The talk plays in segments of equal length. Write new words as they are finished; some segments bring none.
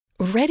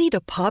Ready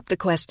to pop the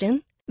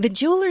question? The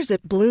jewelers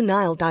at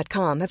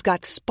BlueNile.com have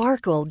got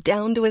sparkle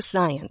down to a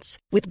science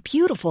with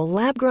beautiful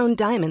lab-grown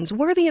diamonds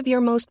worthy of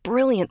your most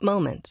brilliant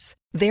moments.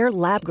 Their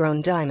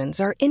lab-grown diamonds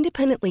are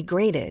independently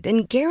graded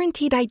and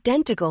guaranteed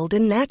identical to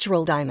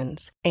natural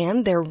diamonds,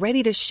 and they're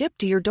ready to ship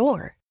to your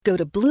door. Go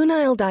to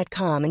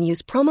BlueNile.com and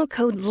use promo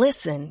code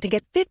LISTEN to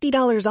get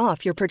 $50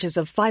 off your purchase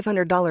of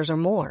 $500 or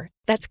more.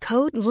 That's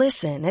code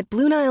LISTEN at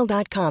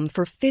BlueNile.com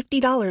for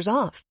 $50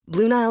 off.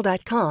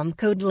 BlueNile.com,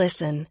 code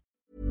LISTEN.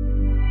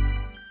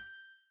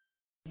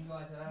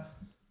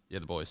 Yeah,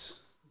 the boys.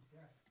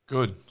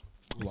 Good.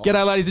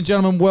 G'day, ladies and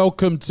gentlemen.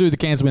 Welcome to the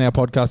Cancel Me Now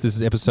podcast. This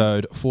is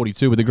episode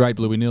 42 with the great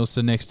Bluey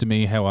Nielsen next to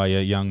me. How are you,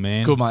 young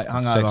man? Good, mate.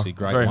 Hungover. Sexy,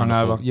 great, Very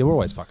wonderful. hungover. Yeah, we're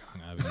always fucking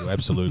hungover, you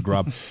absolute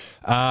grub.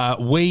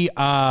 We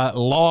are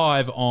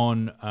live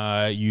on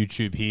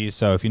YouTube here,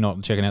 so if you're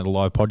not checking out the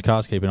live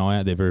podcast, keep an eye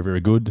out. They're very,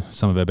 very good.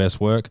 Some of our best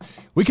work.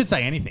 We could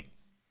say anything.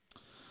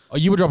 Oh,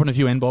 you were dropping a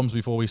few N-bombs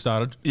before we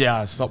started. Yeah,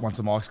 I stopped once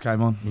the mics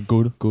came on.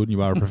 Good.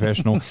 You are a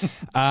professional.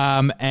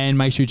 And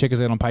make sure you check us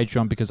out on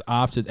Patreon because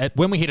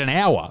when we hit an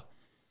hour,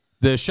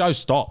 the show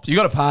stops. You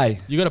got to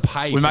pay. You got to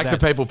pay. We for make that.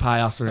 the people pay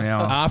after an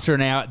hour. After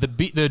an hour, the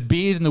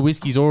beers and the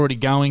whiskey's already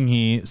going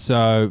here,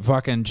 so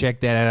fucking check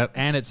that out.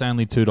 And it's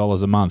only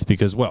 $2 a month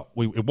because, well,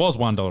 it was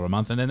 $1 a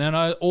month, and then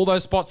all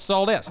those spots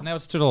sold out. So now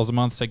it's $2 a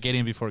month. So get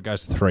in before it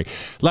goes to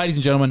 $3. Ladies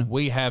and gentlemen,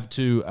 we have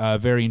two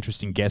very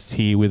interesting guests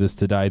here with us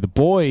today. The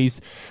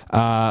boys,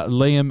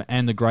 Liam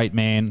and the great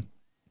man.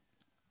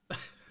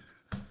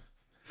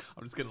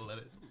 I'm just gonna let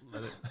it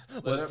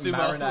marinate. Let it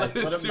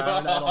marinate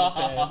on the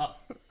pan.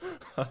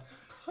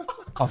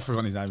 I've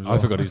forgotten his name as well. I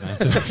forgot his name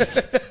too.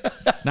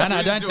 No,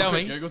 don't tell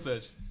me. Google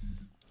search.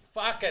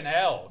 Fucking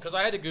hell, because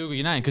I had to Google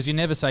your name because you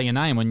never say your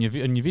name on your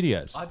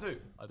videos. I do.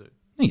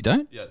 No, you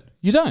don't. Yeah.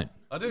 You don't.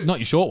 I do. Not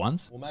your short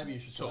ones. Well, maybe you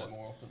should say it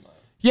more often, mate.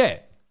 Yeah.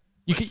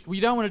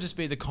 You don't want to just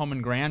be the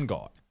common ground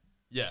guy.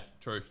 Yeah,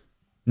 true.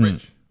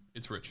 Rich.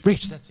 It's Rich.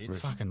 Rich, that's it.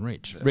 Fucking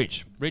Rich. Yeah.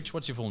 Rich,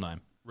 what's your full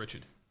name?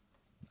 Richard.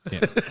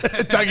 Yeah.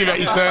 Don't give out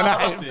your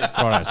surname.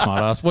 All right,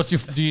 smart ass.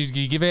 Do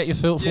you give out your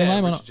full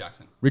name or not? Richard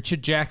Jackson.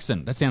 Richard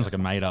Jackson. That sounds like a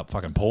made up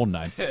fucking porn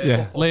name.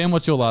 Yeah. Liam,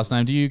 what's your last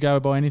name? Do you go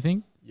by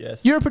anything?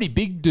 Yes. You're a pretty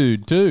big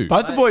dude too.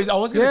 Both the boys, I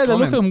was going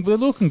to comment. they're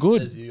looking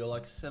good. Says you're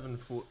like 7'9".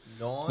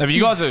 No, but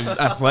you guys are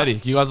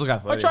athletic. You guys look I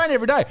athletic. train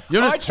every day.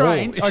 You're just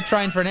I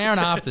trained for an hour and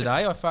a half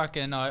today.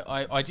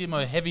 I did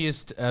my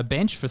heaviest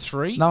bench for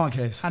 3. No one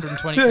cares.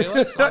 120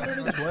 kilos.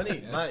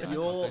 120. Mate,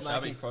 you're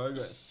making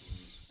progress.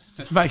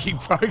 Making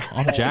progress.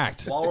 I'm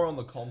jacked. While we're on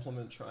the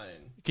compliment train.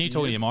 Can you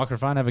talk to your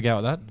microphone? Have a go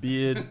at that.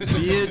 Beard.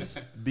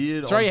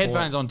 Throw your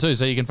headphones on too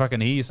so you can fucking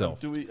hear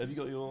yourself. Have you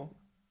got your...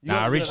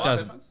 Nah, Rich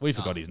doesn't. headphones? We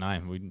forgot his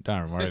name. We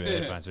don't worry about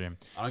headphones for him.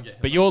 I don't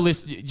get But you're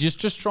listening.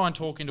 Just try and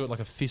talk into it like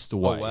a fist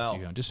away. Oh, wow. If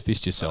you can. Just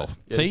fist yourself.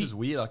 Yeah, See? this is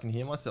weird. I can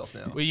hear myself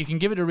now. Well, you can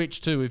give it to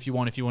Rich too if you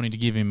want. If you wanted to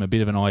give him a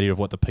bit of an idea of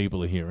what the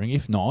people are hearing.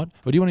 If not,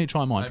 or do you want to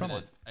try mine? Try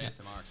Maybe mine. the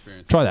ASMR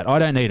experience. Try that. I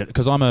don't need it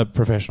because I'm a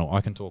professional.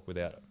 I can talk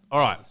without it. All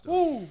right.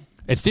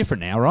 It's different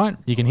now, right?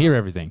 You can hear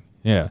everything.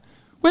 Yeah.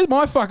 Where's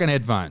my fucking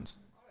headphones?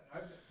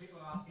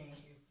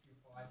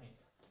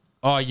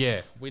 Oh,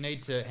 yeah. We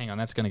need to... Hang on.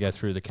 That's going to go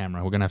through the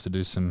camera. We're going to have to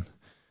do some...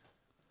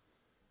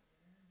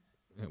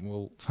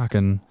 Well,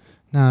 fucking...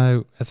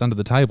 No, that's under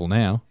the table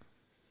now.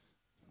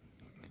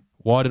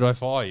 Why did I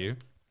fire you?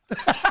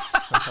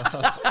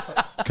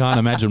 Can't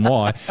imagine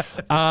why.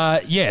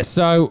 Yeah,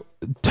 so...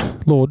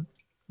 Lord,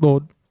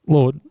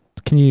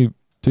 can you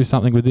do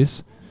something with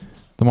this?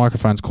 The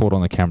microphone's caught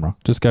on the camera.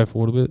 Just go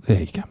forward a bit.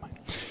 There you go, mate.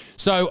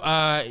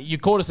 So you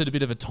caught us at a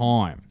bit of a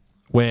time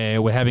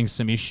where we're having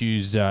some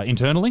issues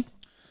internally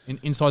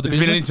inside the There's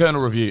business. been an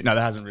internal review. No,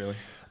 there hasn't really.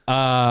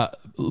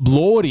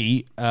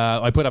 Lordy,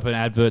 I put up an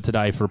advert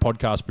today for a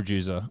podcast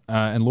producer,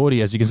 and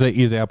Lordy, as you can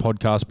see, is our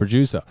podcast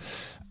producer.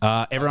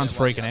 Everyone's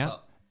freaking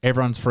out.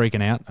 Everyone's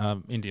freaking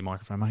out. Into your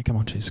microphone, mate. Come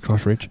on, Jesus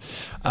Christ, Rich.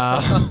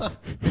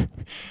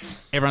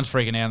 Everyone's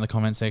freaking out in the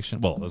comment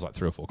section. Well, there's like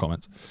 3 or 4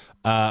 comments.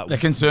 They're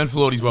concerned for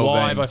Lordy's well-being.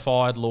 Why have I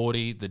fired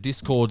Lordy? The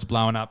Discord's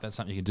blowing up. That's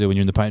something you can do when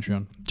you're in the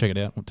Patreon. Check it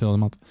out. $2 a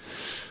month.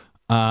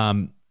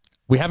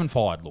 We haven't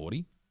fired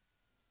Lordy.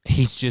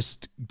 He's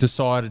just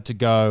decided to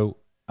go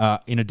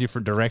in a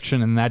different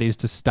direction, and that is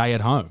to stay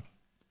at home.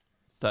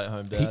 Stay at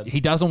home, Dad.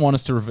 He doesn't want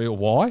us to reveal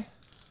why.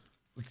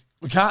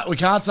 We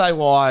can't say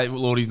why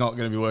Lordy's not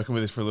going to be working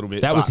with us for a little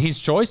bit. That was his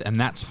choice,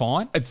 and that's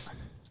fine. It's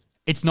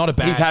not a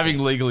bad. He's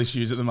having legal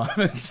issues at the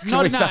moment.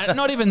 Not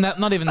even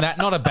that.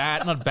 Not a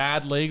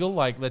bad legal.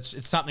 Like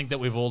it's something that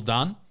we've all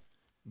done.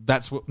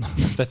 That's what.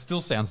 That still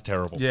sounds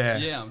terrible. Yeah.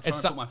 Yeah, I'm trying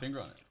to put my finger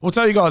on it. We'll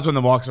tell you guys when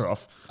the mics are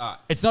off.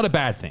 It's not a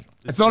bad thing.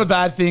 It's not a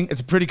bad thing. It's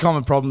a pretty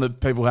common problem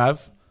that people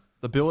have.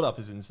 The build-up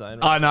is insane.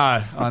 Right?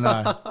 I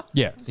know.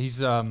 Yeah,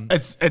 he's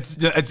It's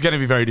going to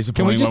be very Can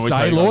disappointing. we just when we say,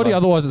 tell you Lordy? guys.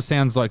 Otherwise, it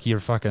sounds like you're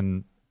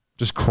fucking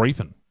just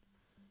creeping.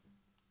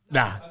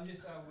 Nah. I'm now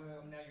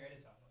your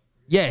editor.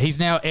 Yeah, he's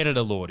now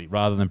editor Lordy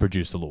rather than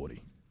producer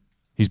Lordy.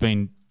 He's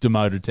been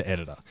demoted to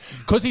editor.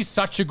 Because he's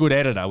such a good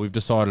editor, we've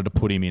decided to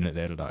put him in at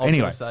editor. I was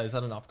Anyway, gonna say, is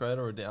that an upgrade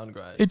or a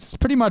downgrade? it's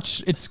pretty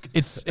much it's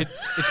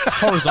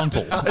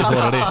horizontal is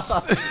what it is.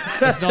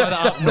 It's neither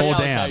up nor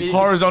down.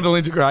 Horizontal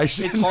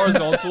integration. It's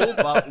horizontal,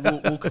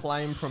 but we'll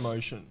claim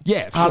promotion.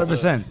 Yeah, for sure.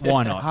 100%.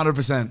 Why not?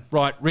 100%.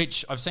 Right,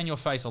 Rich, I've seen your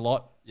face a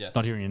lot. Yes.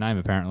 Not hearing your name,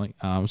 apparently.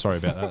 I'm sorry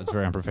about that. It's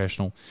very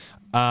unprofessional.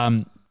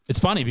 It's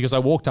funny because I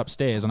walked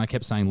upstairs and I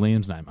kept saying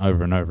Liam's name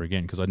over and over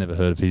again because I'd never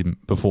heard of him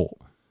before.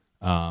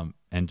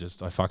 And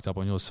just I fucked up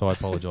on yours, so I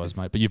apologise,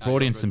 mate. But you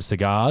brought in some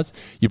cigars.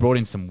 You brought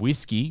in some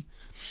whiskey.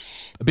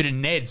 A bit of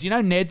Ned's. You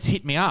know, Ned's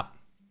hit me up.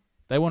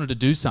 They wanted to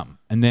do something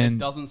and then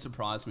Doesn't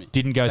surprise me.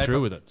 didn't go through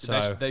with it.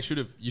 So They should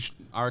have.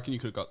 I reckon you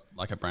could have got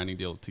like a branding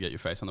deal to get your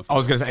face on the I front.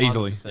 was going to say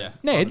easily. 100%. Yeah.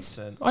 Ned's,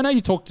 100%. I know you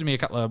talked to me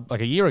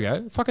a year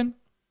ago. Fucking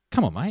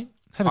come on, mate.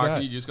 Have a I go.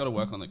 reckon you just got to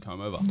work on the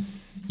comb over.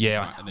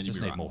 Yeah, and I then just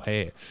you'll be need right. more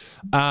hair.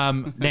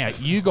 Now,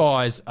 you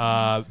guys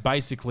are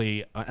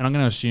basically, and I'm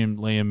going to assume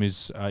Liam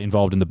is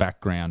involved in the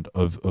background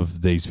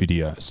of these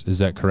videos. Is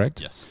that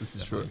correct? Yes, this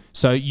is true.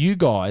 So you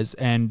guys,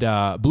 and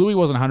Bluey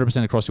wasn't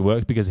 100% across your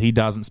work because he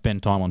doesn't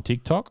spend time on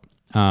TikTok.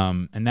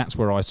 And that's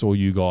where I saw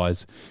you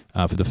guys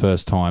for the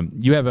first time.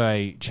 You have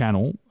a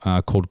channel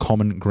called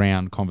Common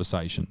Ground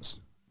Conversations.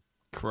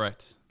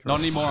 Correct. Not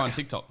anymore on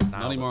TikTok.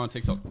 Not anymore on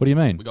TikTok. What do you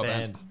mean? We got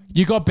banned.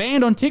 You got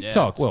banned on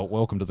TikTok. Yeah. Well,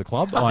 welcome to the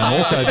club. I'm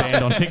also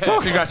banned on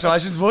TikTok.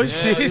 Congratulations,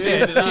 boys. Cheers.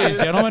 Cheers,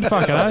 gentlemen.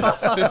 Fucking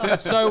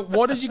oath. So,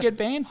 what did you get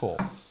banned for?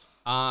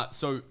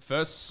 So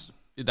first,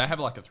 they have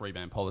like a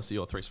 3-ban policy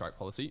or 3-strike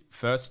policy.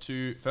 First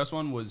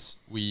one was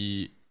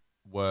it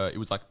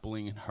was like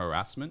bullying and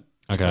harassment.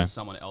 Okay. Because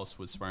someone else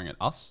was swearing at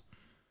us.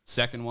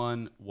 Second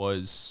one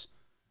was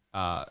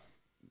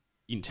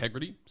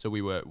integrity. So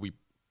we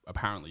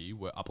apparently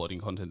were uploading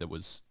content that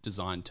was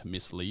designed to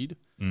mislead,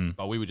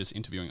 but we were just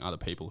interviewing other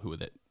people who were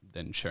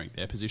then sharing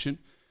their position.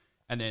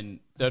 And then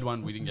third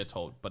one, we didn't get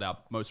told, but our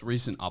most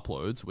recent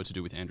uploads were to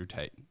do with Andrew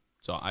Tate.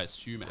 So I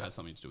assume it has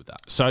something to do with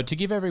that. So, to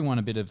give everyone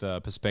a bit of a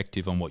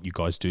perspective on what you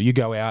guys do, you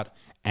go out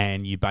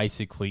and you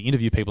basically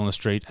interview people on the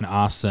street and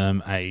ask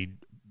them a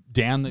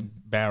down the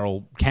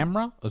barrel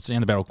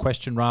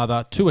question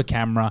rather, to a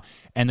camera,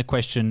 and the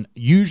question,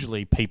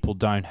 usually people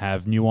don't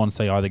have nuance,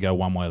 they either go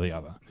one way or the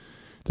other.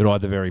 They're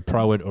either very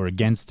pro it or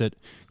against it.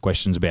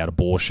 Questions about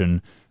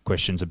abortion,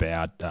 questions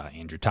about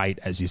Andrew Tate,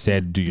 as you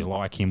said. Do you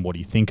like him? What do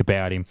you think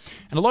about him?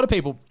 And a lot of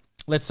people,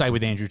 let's say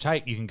with Andrew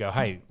Tate, you can go,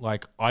 hey,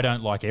 like, I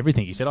don't like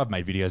everything he said. I've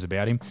made videos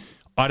about him.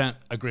 I don't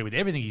agree with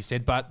everything he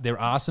said, but there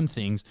are some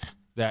things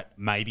that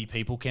maybe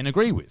people can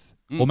agree with.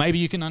 Or maybe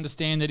you can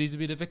understand that he's a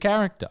bit of a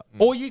character.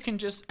 Or you can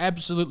just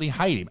absolutely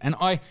hate him. And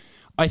I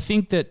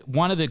think that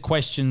one of the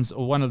questions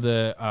or one of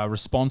the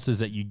responses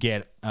that you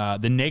get,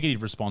 the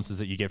negative responses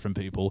that you get from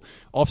people,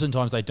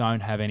 oftentimes they don't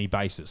have any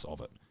basis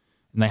of it.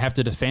 And they have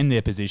to defend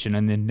their position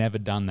and they've never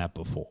done that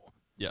before.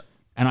 Yeah.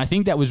 And I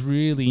think that was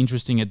really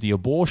interesting at the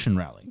abortion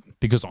rally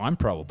because I'm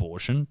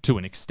pro-abortion to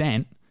an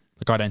extent.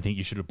 Like, I don't think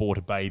you should abort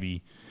a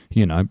baby,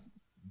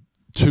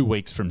 2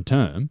 weeks from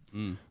term.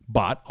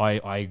 But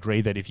I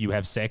agree that if you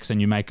have sex and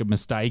you make a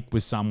mistake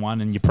with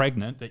someone and you're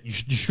pregnant, that you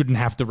shouldn't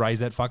have to raise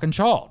that fucking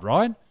child,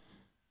 right?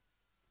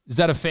 Is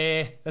that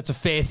that's a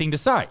fair thing to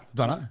say?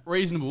 Don't know.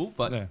 Reasonable,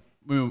 but Yeah.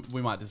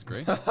 we might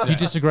disagree. You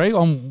disagree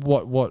on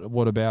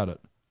what about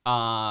it?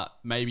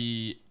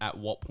 Maybe at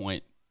what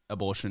point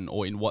abortion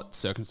or in what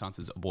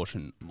circumstances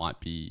abortion might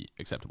be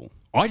acceptable.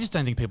 I just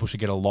don't think people should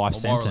get a life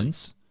Or morally.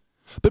 sentence.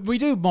 But we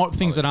do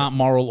things that aren't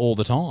moral all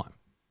the time.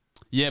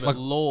 Yeah, but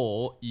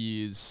law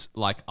is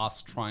like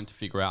us trying to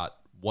figure out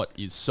what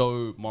is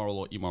so moral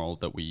or immoral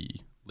that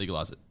we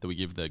legalize it, that we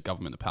give the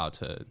government the power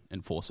to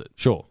enforce it.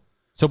 Sure.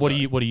 So what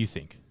do you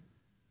think?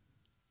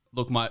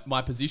 Look,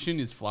 my position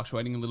is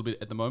fluctuating a little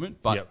bit at the moment,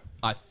 but Yep.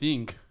 I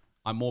think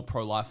I'm more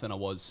pro-life than I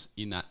was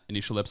in that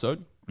initial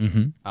episode.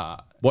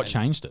 What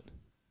changed it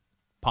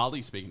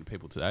Partly speaking to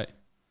people today.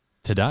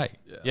 today?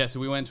 Yeah,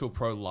 so we went to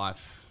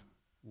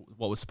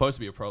what was supposed to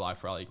be a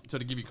pro-life rally. So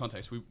to give you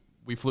context,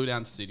 we flew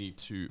down to Sydney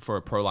for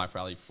a pro-life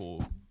rally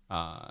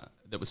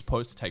that was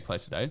supposed to take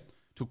place today.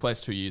 Took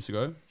place 2 years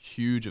ago.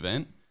 Huge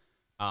event.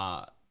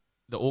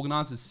 The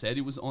organisers said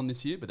it was on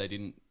this year, but they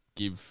didn't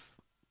give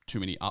too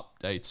many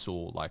updates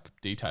or like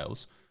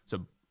details.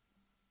 So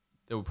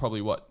there were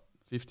probably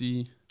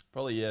 50?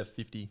 Probably,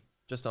 50.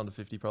 Just under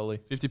 50, probably.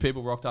 50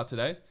 people rocked up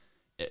today.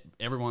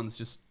 Everyone's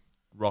just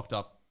rocked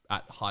up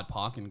at Hyde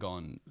Park and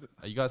gone,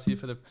 are you guys here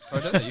for the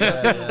protest? Are you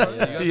guys here for the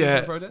protest? Are you guys here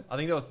for the protest? I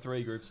think there were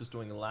 3 groups just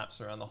doing laps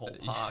around the whole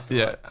park.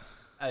 Yeah. Like,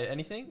 hey,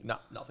 anything? No,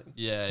 nothing.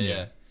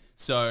 Yeah.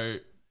 So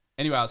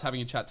anyway, I was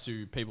having a chat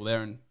to people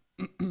there and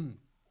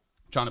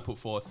trying to put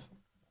forth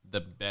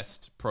the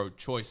best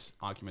pro-choice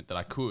argument that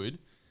I could.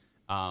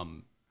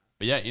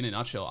 But yeah, in a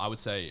nutshell, I would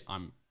say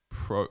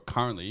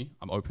currently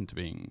I'm open to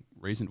being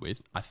reasoned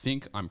with. I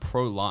think I'm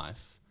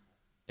pro-life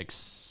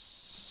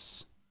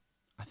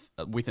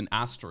with an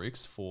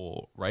asterisk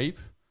for rape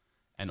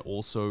and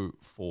also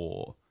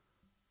for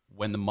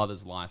when the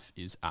mother's life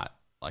is at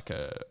like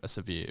a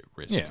severe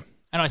risk. Yeah.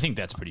 And I think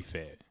that's pretty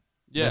fair.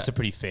 Yeah. That's a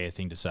pretty fair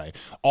thing to say.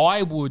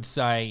 I would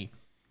say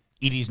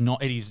it is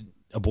not. It is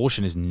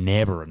abortion is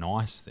never a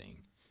nice thing.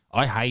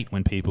 I hate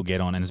when people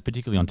get on, and it's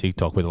particularly on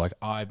TikTok, where they're like,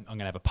 I'm going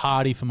to have a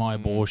party for my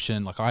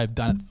abortion. Like, I've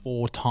done it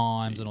 4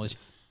 times and all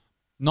this.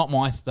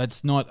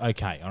 That's not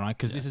okay, all right?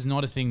 Because this is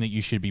not a thing that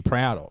you should be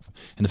proud of.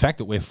 And the fact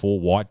that we're 4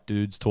 white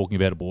dudes talking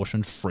about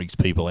abortion freaks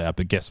people out.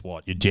 But guess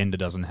what? Your gender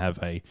doesn't have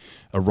a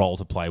role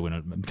to play when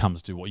it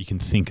comes to what you can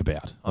think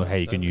about or how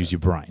you can use your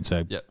brain.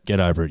 So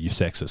get over it, you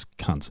sexist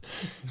cunts.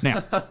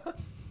 Now,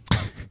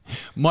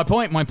 my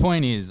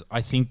point is, I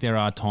think there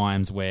are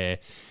times where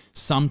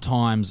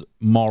sometimes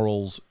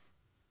morals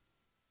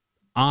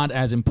aren't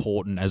as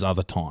important as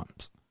other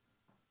times,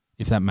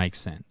 if that makes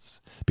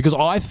sense. Because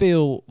I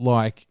feel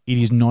like it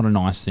is not a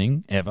nice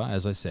thing ever,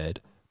 as I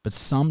said, but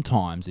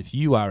sometimes if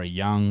you are a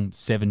young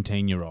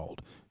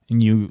 17-year-old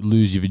and you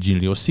lose your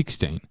virginity, or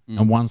 16,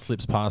 and one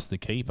slips past the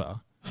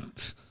keeper,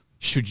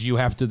 should you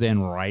have to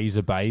then raise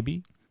a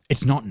baby?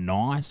 It's not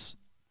nice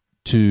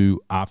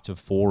to, after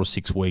 4 or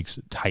 6 weeks,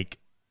 take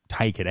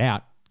it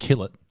out,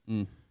 kill it.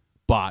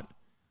 But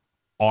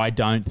I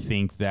don't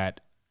think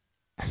that...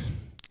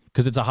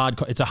 Because it's a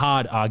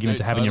hard argument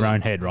to have in your own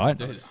head, right?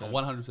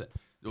 100%.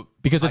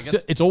 Because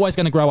it's always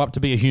going to grow up to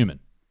be a human.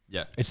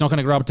 Yeah. It's not going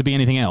to grow up to be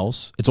anything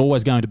else. It's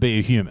always going to be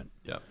a human.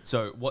 Yeah.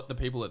 So what the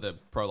people at the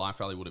pro-life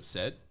rally would have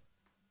said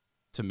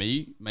to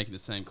me, making the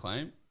same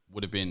claim,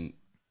 would have been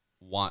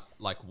what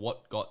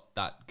got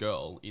that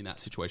girl in that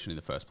situation in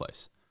the first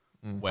place,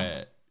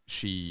 where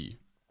she's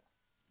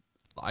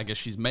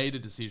made a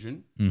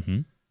decision,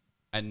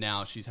 and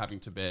now she's having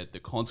to bear the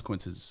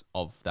consequences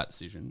of that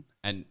decision.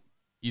 And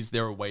is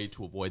there a way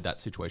to avoid that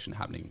situation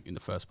happening in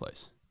the first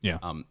place? Yeah.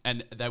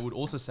 And they would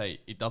also say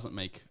it doesn't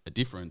make a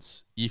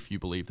difference if you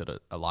believe that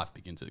a life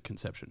begins at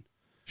conception.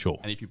 Sure.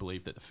 And if you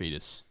believe that the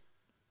fetus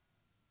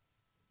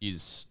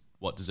is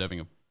deserving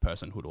of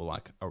personhood or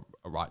like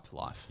a right to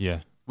life.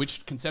 Yeah.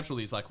 Which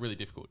conceptually is like really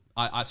difficult.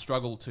 I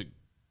struggle to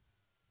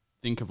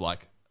think of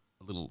like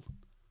a little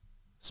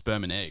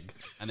sperm and egg,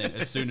 and then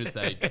as soon as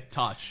they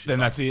touch, Then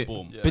that's it.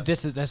 Boom. But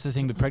that's the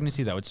thing with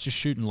pregnancy, though. It's just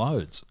shooting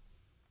loads.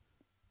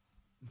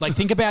 Like,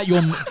 think about your...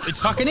 It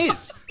fucking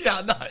is.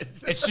 Yeah, no.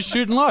 It's just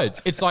shooting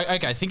loads. It's like,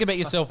 okay, think about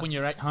yourself when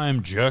you're at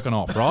home jerking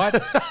off, right?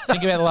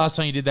 Think about the last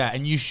time you did that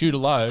and you shoot a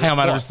load. Hang on,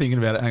 mate, I was thinking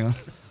about it. Hang on.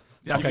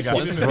 Yeah, okay,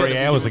 go. 3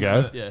 hours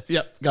ago. Yeah.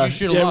 Yep, go. You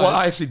shoot a Yeah, load. well,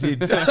 I actually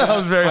did. I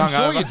was very I'm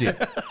hungover. sure you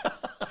did.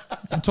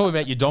 I'm talking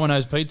about your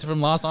Domino's pizza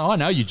from last night. I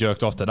know you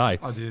jerked off today.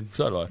 I did.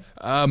 So did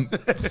I.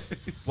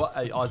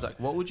 Hey, Isaac,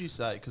 what would you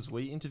say? Because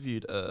we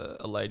interviewed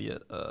a lady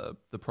at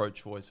the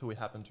pro-choice who we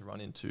happened to run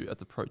into at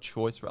the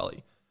pro-choice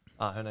rally.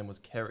 Her name was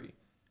Kerry.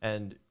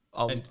 And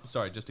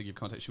sorry, just to give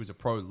context, she was a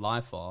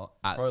pro-lifer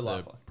at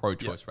the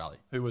pro-choice rally.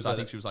 Who was so I at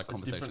think she was like a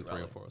conversation different 3 or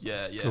rally. 4 or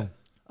something. Yeah,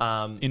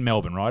 yeah. In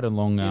Melbourne, right?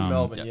 Along In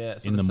Melbourne, yeah.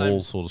 So in the same-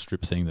 mall sort of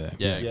strip thing there.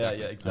 Yeah, Yeah,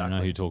 exactly. exactly. I know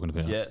who you're talking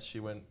about. Yeah, she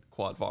went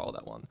quite viral,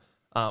 that one.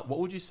 What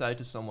would you say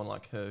to someone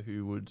like her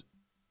who would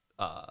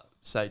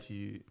say to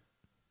you,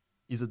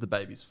 is it the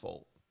baby's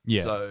fault?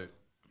 Yeah. So,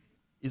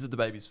 is it the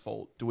baby's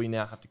fault? Do we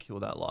now have to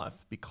kill that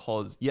life?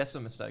 Because, yes, a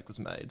mistake was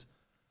made,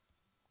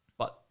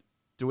 but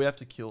do we have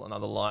to kill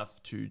another life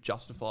to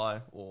justify,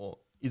 or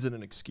is it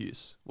an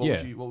excuse? What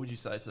would you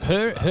say to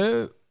that?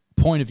 Her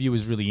point of view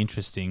is really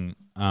interesting.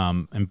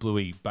 And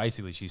Bluey,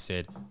 basically, she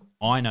said,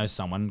 I know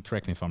someone,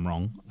 correct me if I'm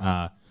wrong,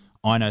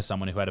 I know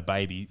someone who had a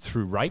baby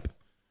through rape,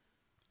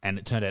 and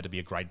it turned out to be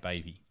a great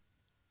baby.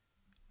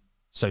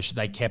 So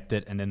they kept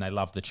it, and then they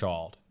loved the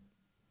child.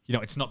 You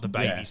know, it's not the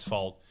baby's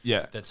fault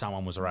that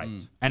someone was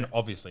raped. And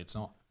obviously it's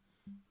not.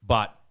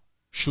 But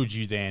should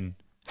you then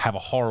have a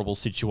horrible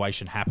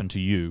situation happen to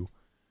you,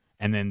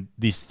 and then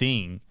this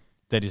thing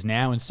that is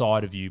now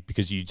inside of you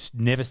because you just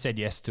never said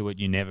yes to it,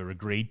 you never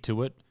agreed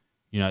to it,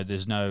 you know, there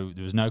was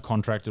no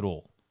contract at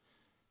all.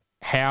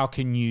 How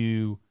can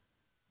you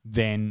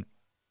then,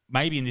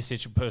 maybe in this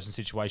person's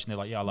situation, they're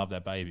like, yeah, I love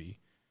that baby.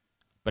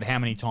 But how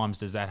many times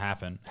does that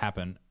happen?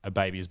 A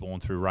baby is born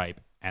through rape,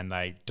 and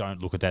they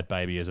don't look at that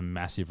baby as a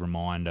massive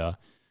reminder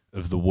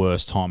of the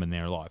worst time in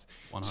their life.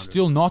 100.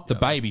 Still not the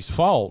baby's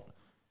fault,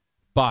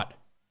 but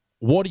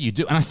what do you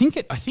do? And I think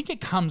it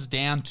comes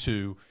down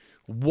to,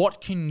 what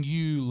can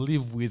you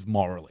live with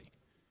morally?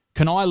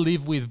 Can I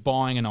live with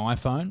buying an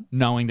iPhone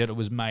knowing that it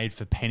was made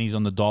for pennies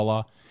on the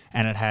dollar,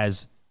 and it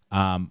has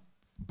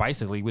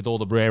basically with all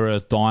the rare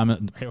earth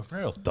diamonds?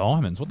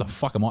 What the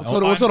fuck am I? What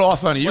sort of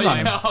iPhone are you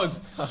running?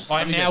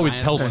 I'm now with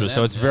Telstra,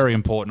 so it's very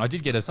important. I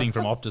did get a thing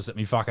from Optus that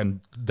my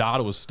fucking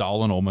data was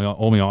stolen, or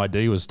my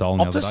ID was stolen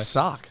the other day. Optus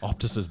suck.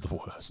 Optus is the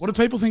worst. What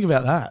do people think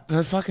about that?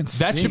 They fucking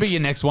That should be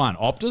your next one,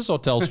 Optus or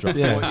Telstra.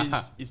 Or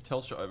is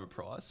Telstra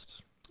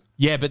overpriced?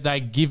 Yeah, but they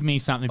give me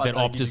something But that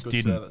they give you Optus good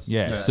didn't. service.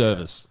 Yeah, Yeah.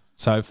 service.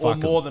 So Or fuck 'em.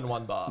 more than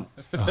one bar?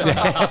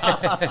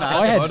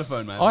 I had,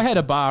 Vodafone, man. I had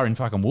a bar in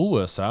fucking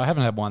Woolworths, so I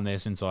haven't had one there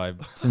since I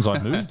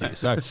moved here.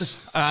 So,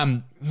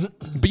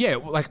 but yeah,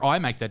 like I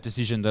make that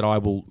decision that I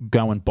will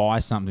go and buy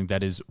something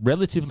that is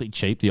relatively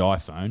cheap, the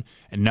iPhone,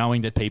 and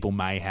knowing that people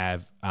may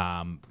have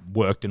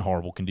worked in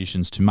horrible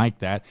conditions to make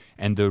that,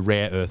 and the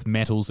rare earth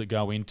metals that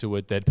go into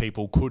it that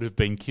people could have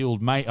been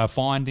killed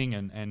finding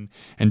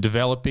and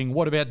developing.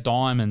 What about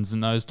diamonds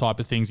and those type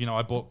of things? You know,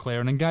 I bought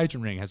Claire an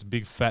engagement ring. It has a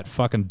big fat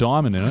fucking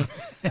diamond in it.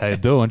 How you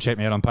doing? Check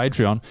me out on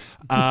Patreon.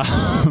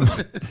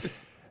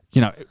 You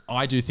know,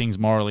 I do things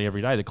morally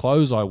every day. The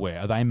clothes I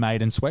wear, are they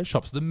made in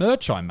sweatshops? The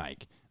merch I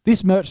make.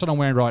 This merch that I'm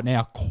wearing right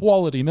now,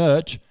 quality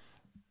merch,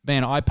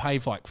 man, I pay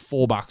for like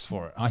 $4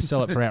 for it. I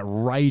sell it for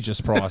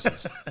outrageous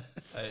prices.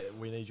 Hey,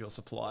 we need your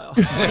supplier.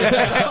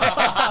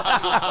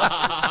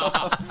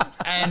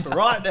 And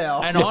right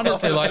now. And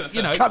honestly, like,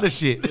 you know, Cut the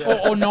shit.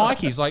 or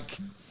Nikes, like,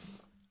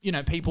 you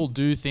know, people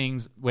do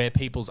things where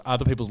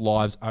other people's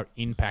lives are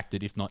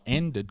impacted, if not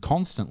ended,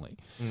 constantly.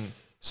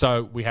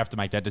 So we have to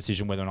make that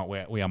decision whether or not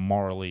we are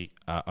morally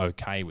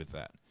okay with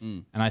that.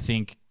 And I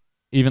think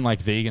even like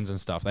vegans and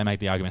stuff, they make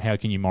the argument, how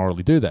can you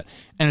morally do that?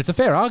 And it's a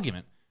fair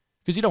argument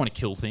because you don't want to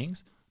kill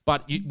things,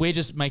 but we're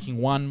just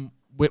making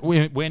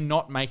we're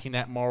not making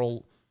that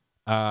moral,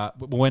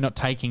 we're not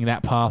taking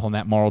that path on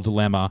that moral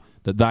dilemma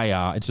that they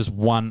are. It's just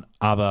one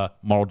other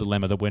moral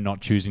dilemma that we're not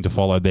choosing to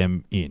follow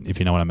them in, if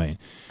you know what I mean.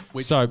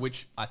 Which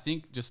I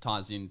think just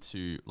ties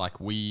into, like,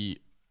 we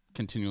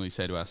continually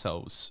say to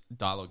ourselves,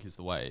 dialogue is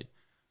the way.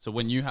 So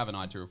when you have an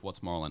idea of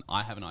what's moral and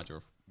I have an idea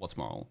of what's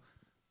moral,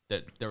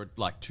 that there are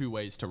like two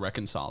ways to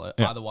reconcile it.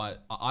 Yeah.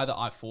 Either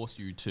I force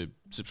you to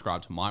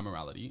subscribe to my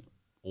morality,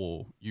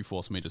 or you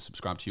force me to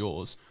subscribe to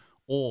yours,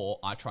 or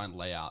I try and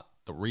lay out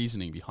the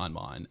reasoning behind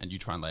mine and you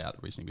try and lay out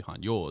the reasoning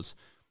behind yours.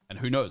 And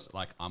who knows,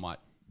 like, I might,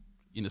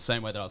 in the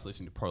same way that I was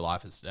listening to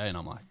pro-lifers today, and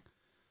I'm like,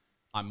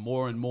 I'm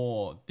more and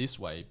more this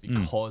way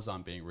because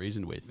I'm being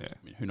reasoned with. Yeah.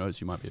 I mean, who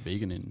knows, you might be a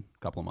vegan in a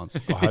couple of months.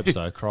 I hope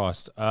so,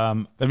 Christ.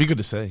 That'd be good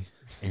to see.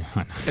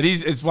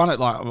 It's one that,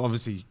 like, I'm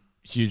obviously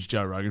huge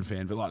Joe Rogan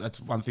fan, but like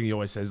that's one thing he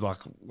always says, like,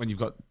 when you've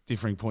got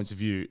differing points of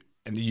view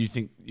and you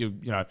think you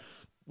know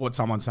what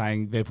someone's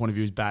saying, their point of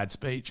view is bad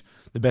speech,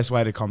 the best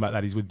way to combat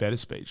that is with better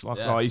speech. Like,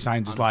 you're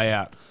saying, just 100%. Lay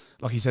out.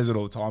 Like, he says it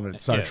all the time, and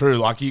it's so true.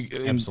 Like,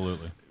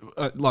 absolutely.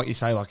 Like you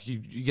say, like you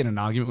get in an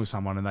argument with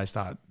someone and they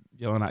start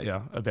yelling at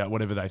you about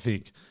whatever they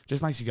think,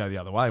 just makes you go the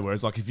other way.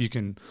 Whereas, like, if you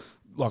can,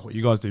 like what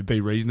you guys do,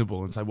 be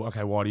reasonable and say, well,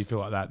 okay, why do you feel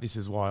like that? This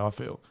is why I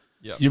feel.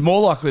 Yep. You're more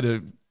likely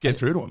to get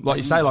through to them. Like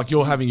you say, like,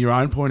 you're having your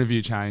own point of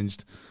view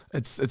changed.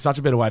 It's such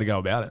a better way to go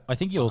about it. I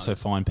think you also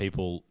find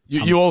people...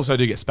 You also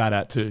do get spat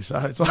at too, so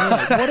it's like...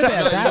 What about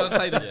that? You got to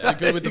say the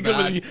good with the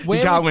bad. You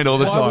can't win all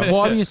the time.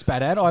 Why were you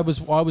spat at? I was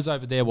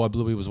over there while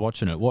Bluey was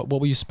watching it. What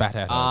were you spat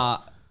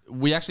at?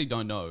 We actually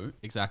don't know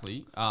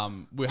exactly.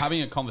 We're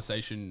having a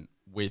conversation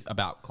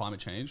about climate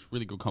change,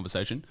 really good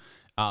conversation,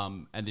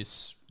 and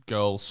this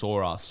girl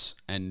saw us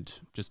and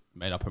just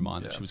made up her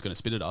mind that she was going to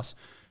spit at us.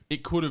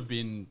 It could have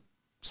been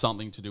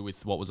something to do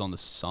with what was on the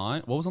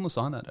sign. What was on the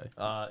sign that day?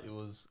 It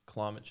was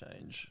climate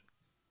change.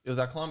 It was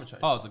our climate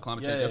change. Oh, it was the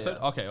climate change episode?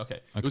 Yeah. Okay.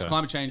 It was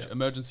climate change,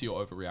 emergency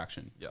or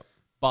overreaction. Yep.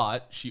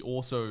 But she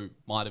also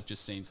might have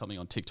just seen something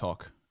on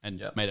TikTok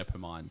and made up her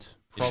mind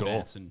in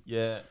advance and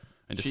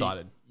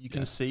decided. You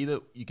can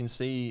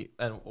see,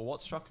 and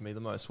what struck me the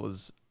most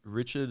was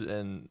Richard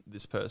and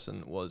this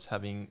person was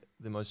having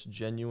the most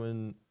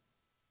genuine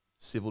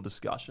civil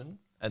discussion,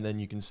 and then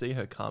you can see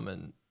her come,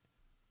 and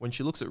when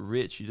she looks at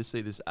Rich, you just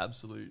see this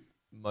absolute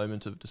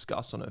moment of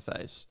disgust on her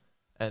face.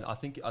 And I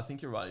think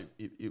you're right.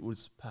 It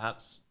was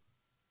perhaps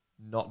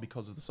not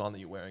because of the sign that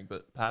you're wearing,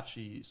 but perhaps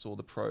she saw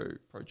the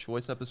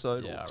pro-choice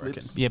episode or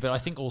clips. Yeah, but I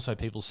think also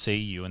people see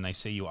you and they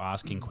see you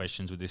asking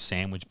questions with this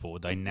sandwich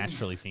board. They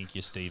naturally think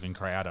you're Steven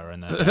Crowder,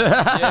 and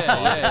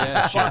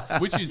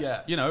which is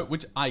you know,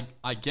 which I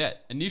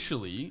get.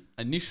 Initially,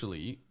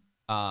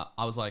 I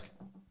was like,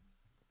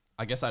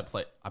 I guess I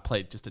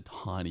played just a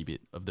tiny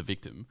bit of the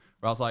victim,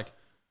 where I was like,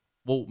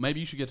 well, maybe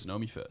you should get to know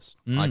me first.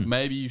 Like,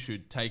 maybe you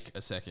should take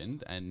a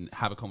second and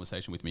have a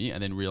conversation with me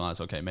and then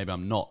realize, okay, maybe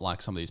I'm not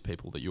like some of these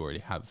people that you already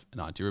have an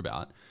idea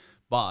about.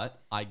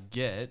 But I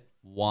get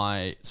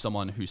why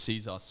someone who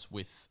sees us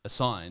with a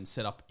sign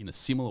set up in a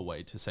similar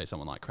way to, say,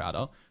 someone like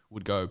Crowder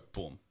would go,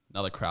 boom,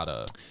 another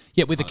Crowder.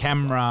 Yeah, with a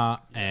camera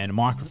and a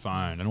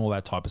microphone and all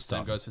that type of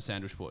stuff. Same goes for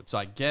sandwich board. So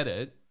I get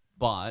it,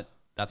 but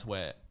that's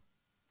where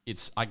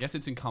I guess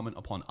it's incumbent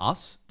upon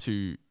us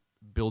to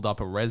build up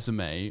a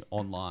resume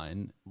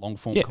online, long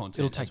form content,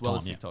 it'll take as well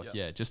time, as TikTok.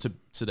 Just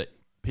so that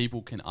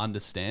people can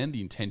understand the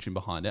intention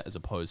behind it, as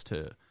opposed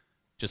to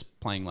just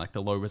playing like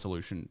the low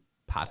resolution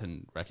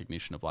pattern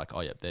recognition of like, oh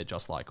yeah, they're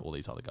just like all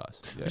these other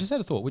guys. I just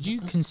had a thought. Would you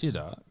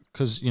consider,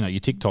 because you know your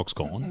TikTok's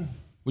gone,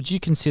 would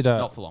you consider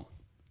Not for long.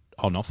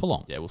 Oh, not for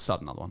long. Yeah, we'll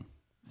start another one.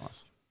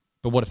 Nice.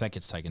 But what if that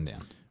gets taken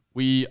down?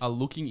 We are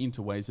looking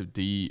into ways of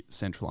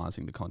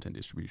decentralizing the content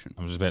distribution.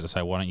 I was just about to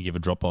say, why don't you give a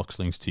Dropbox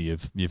links to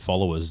your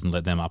followers and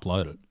let them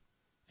upload it,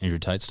 Andrew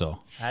Tate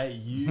style? Hey,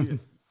 you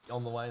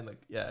on the way, and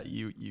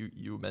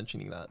you were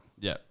mentioning that.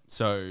 Yeah,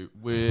 so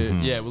we're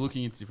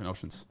looking into different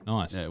options.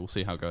 Nice. Yeah, we'll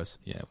see how it goes.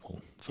 Yeah,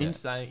 well, In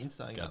saying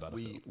that,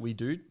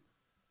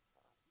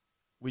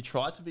 we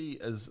try to be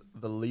as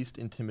the least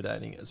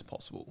intimidating as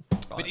possible.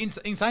 Right? But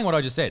in saying what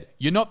I just said,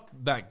 you're not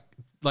that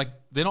like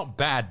they're not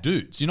bad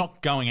dudes. You're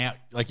not going out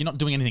like you're not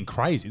doing anything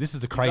crazy. This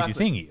is the crazy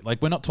thing here.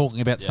 Like we're not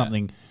talking about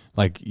something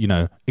like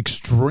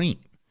extreme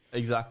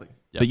Exactly.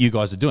 that you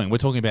guys are doing. We're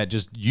talking about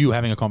just you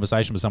having a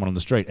conversation with someone on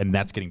the street and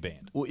that's getting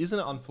banned. Well, isn't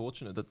it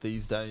unfortunate that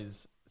these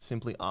days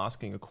simply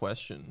asking a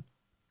question,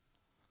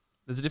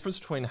 there's a difference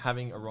between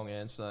having a wrong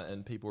answer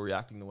and people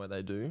reacting the way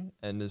they do,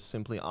 and there's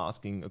simply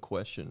asking a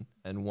question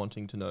and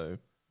wanting to know,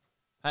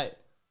 hey,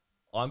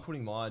 I'm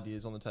putting my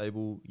ideas on the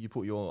table, you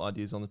put your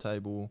ideas on the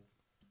table,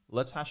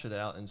 let's hash it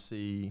out and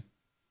see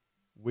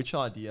which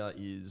idea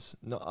is,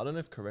 I don't know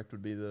if correct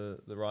would be the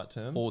right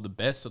term. Or the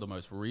best or the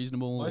most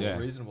reasonable. Most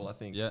reasonable, I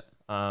think. Yeah.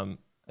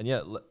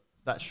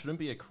 That shouldn't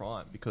be a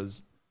crime,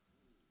 because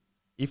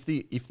if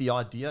the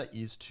idea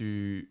is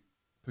to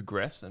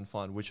progress and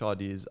find which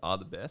ideas are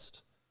the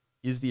best,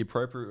 is the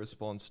appropriate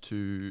response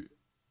to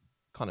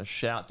kind of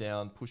shout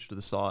down, push to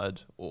the side,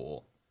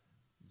 or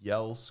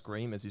yell,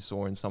 scream, as you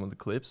saw in some of the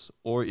clips,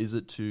 or is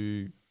it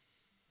to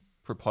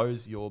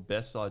propose your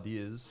best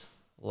ideas,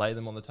 lay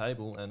them on the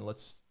table, and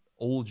let's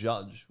all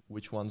judge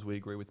which ones we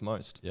agree with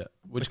most? Yeah.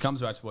 Which comes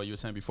back to what you were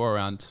saying before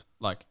around,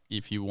 like,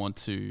 if you want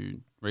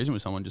to reason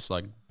with someone, just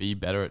like be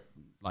better at,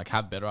 like,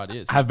 have better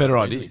ideas. Have better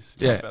Reasoning. ideas.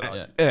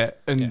 Yeah.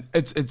 And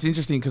it's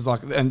interesting because,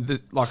 like,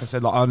 like I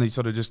said, like, I only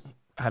sort of just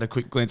had a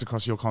quick glance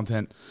across your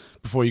content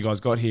before you guys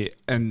got here,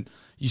 and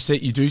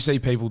you do see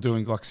people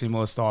doing like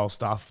similar style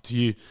stuff to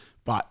you,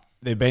 but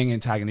they're being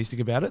antagonistic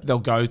about it. They'll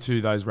go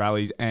to those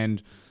rallies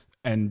and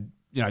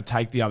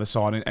take the other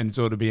side and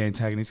sort of be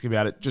antagonistic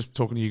about it. Just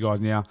talking to you guys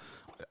now,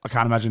 I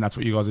can't imagine that's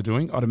what you guys are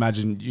doing. I'd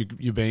imagine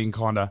you're being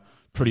kind of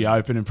pretty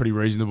open and pretty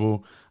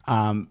reasonable,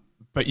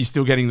 but you're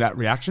still getting that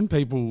reaction.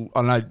 People,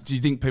 I don't know, do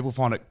you think people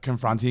find it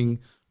confronting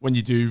when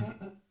you do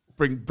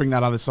bring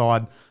that other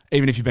side,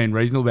 even if you're being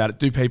reasonable about it?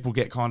 Do people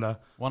get kind of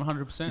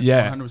 100%?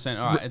 Yeah. 100%.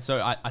 All right. And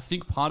so I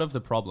think part of the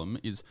problem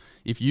is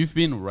if you've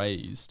been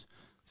raised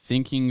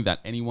thinking that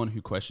anyone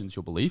who questions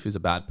your belief is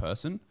a bad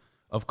person,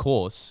 of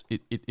course,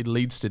 it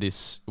leads to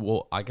this,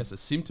 well, I guess a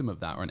symptom of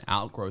that or an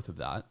outgrowth of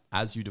that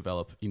as you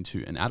develop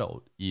into an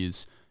adult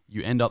is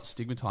you end up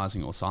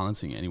stigmatizing or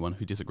silencing anyone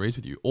who disagrees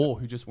with you or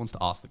who just wants to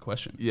ask the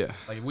question. Yeah.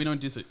 Like if we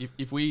don't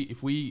if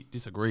we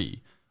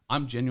disagree,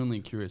 I'm genuinely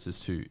curious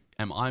as to,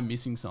 am I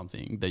missing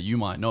something that you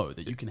might know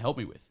that you can help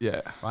me with?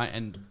 Yeah. Right.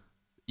 And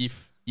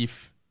if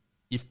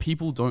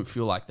people don't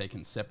feel like they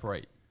can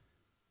separate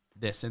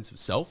their sense of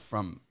self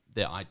from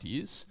their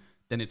ideas,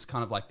 then it's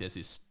kind of like there's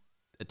this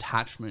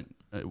attachment,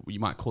 you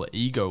might call it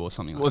ego or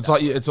something like that.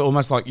 Well, it's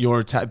almost like you're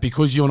attack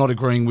because you're not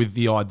agreeing with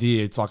the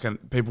idea. It's like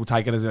people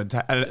take it as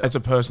it's a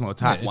personal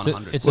attack. Yeah,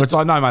 It's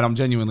like, no, mate, I'm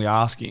genuinely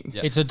asking.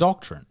 Yeah. It's a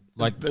doctrine.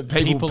 Like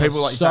people are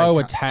like so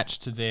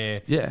attached to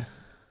their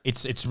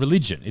It's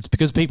religion. It's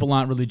because people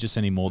aren't religious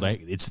anymore.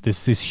 It's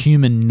this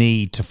human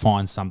need to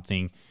find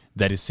something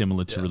that is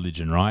similar to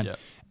religion, right? Yeah.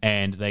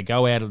 And they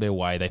go out of their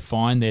way. They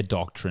find their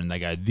doctrine. They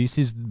go, this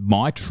is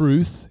my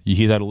truth. You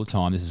hear that all the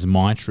time. This is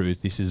my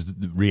truth. This is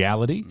the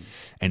reality.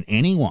 And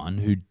anyone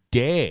who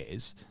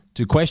dares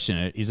to question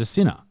it is a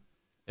sinner.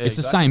 Yeah, it's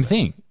the same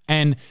thing.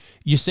 And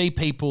you see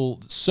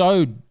people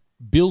so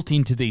built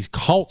into these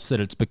cults that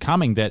it's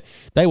becoming that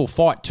they will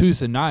fight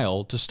tooth and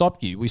nail to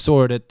stop you. We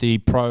saw it at the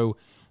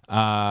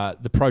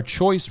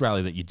pro-choice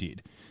rally that you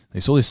did. They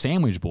saw this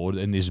sandwich board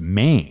and this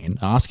man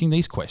asking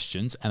these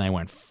questions and they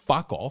went,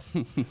 fuck off,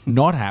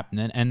 not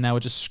happening. And they were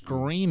just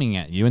screaming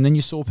at you. And then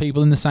you saw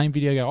people in the same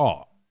video go,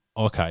 oh,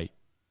 okay,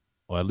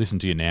 well, I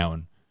listened to you now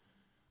and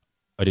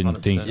I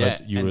didn't think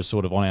that you were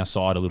sort of on our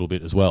side a little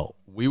bit as well.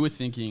 We were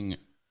thinking,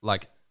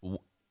 like,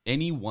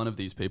 any one of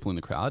these people in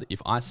the crowd,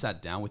 if I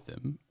sat down with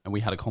them and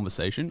we had a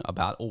conversation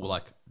about,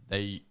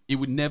 it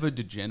would never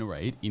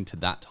degenerate into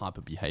that type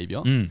of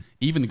behavior.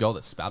 Even the girl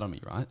that spat on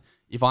me, right?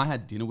 If I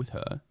had dinner with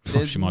her,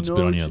 She might spit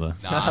on you, though.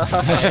 Nah,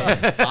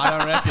 I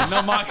don't reckon.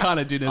 Not my kind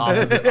of dinners.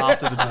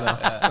 After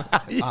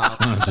the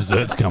dinner.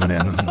 Dessert's coming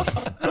out.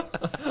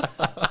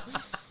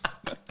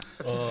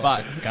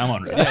 But Come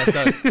on, Rick. yeah,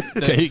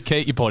 so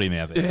Keep your potty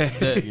mouth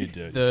there. You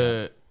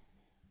do.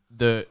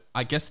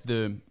 I guess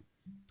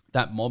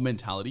that mob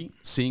mentality,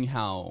 seeing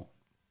how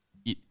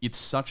it's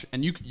such,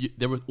 and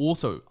there were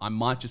also, I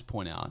might just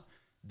point out,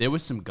 there were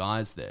some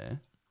guys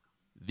there,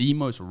 the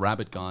most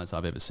rabid guys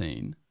I've ever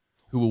seen,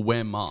 who will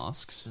wear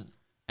masks.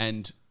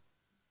 And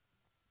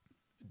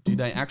do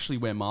they actually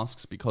wear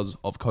masks because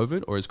of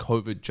COVID, or is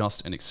COVID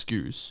just an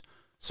excuse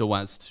so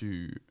as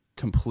to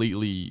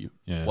completely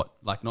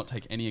not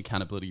take any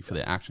accountability for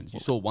their actions? You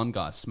saw one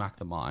guy smack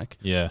the mic.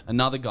 Yeah.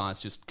 Another guy's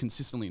just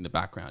consistently in the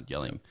background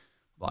yelling,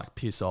 like,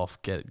 piss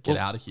off, get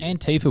out of here.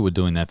 Antifa were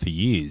doing that for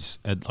years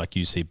at like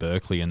UC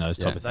Berkeley and those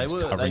type of things,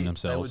 covering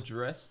themselves. They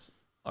were dressed,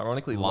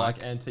 ironically, like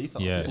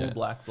Antifa. Yeah.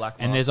 Full black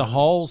and there's a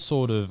whole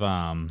sort of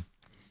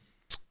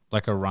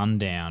like a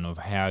rundown of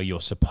how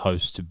you're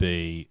supposed to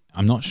be.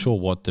 I'm not sure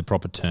what the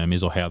proper term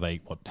is or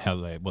what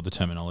the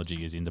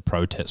terminology is in the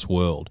protest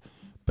world,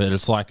 but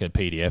it's like a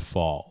PDF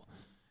file,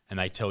 and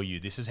they tell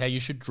you this is how you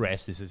should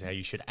dress, this is how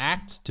you should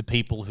act to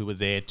people who are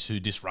there to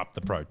disrupt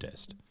the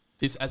protest.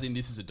 This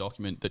is a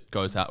document that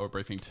goes out or a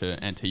briefing to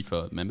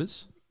Antifa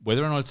members?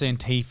 whether or not it's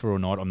Antifa or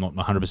not, I'm not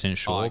 100%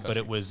 sure, got but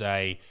you.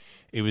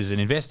 it was an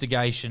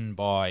investigation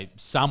by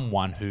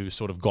someone who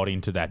sort of got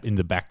into that in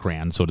the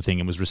background sort of thing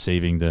and was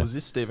receiving the... Was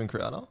this Stephen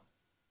Crowder?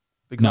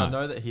 Because No. I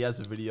know that he has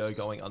a video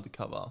going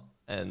undercover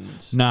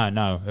and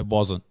No, it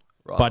wasn't.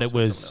 Right, but so it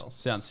was... someone else.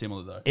 Sounds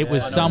similar though. It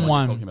was I know what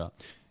you're someone... talking about.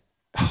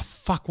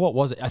 Fuck, what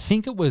was it? I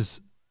think it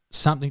was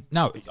something...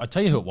 No, I'll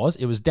tell you who it was.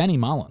 It was Danny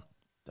Mullen.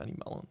 Danny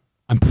Mullen.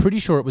 I'm pretty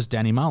sure it was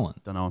Danny Mullen.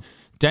 Don't know.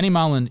 Danny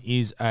Mullen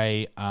is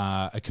a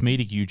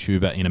comedic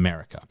YouTuber in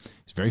America.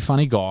 He's a very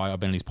funny guy. I've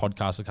been on his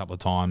podcast a couple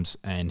of times,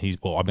 and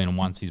I've been on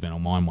once. He's been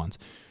on mine once.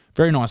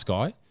 Very nice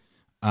guy.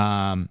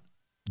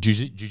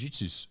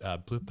 Jiu-jitsu's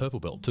purple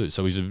belt too,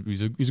 so he's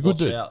a good Watch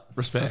dude. out.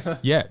 Respect.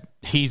 Yeah,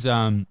 he's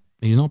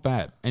not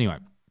bad. Anyway,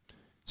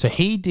 so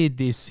he did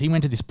this. He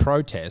went to this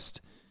protest,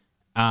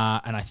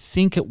 and I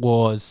think it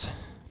was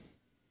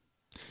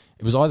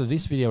either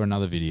this video or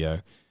another video.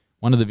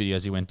 One of the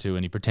videos he went to,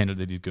 and he pretended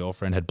that his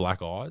girlfriend had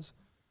black eyes,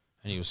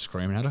 and he was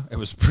screaming at her. It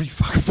was pretty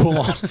fucking full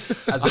on.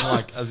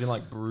 as in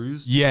like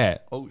bruised. Yeah.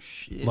 Oh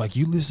shit. Like,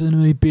 you listen to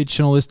me, bitch,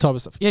 and all this type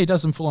of stuff. Yeah, he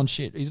does some full on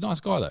shit. He's a nice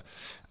guy though.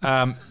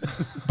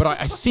 But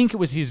I think it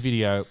was his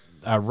video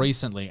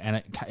recently,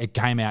 and it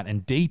came out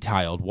and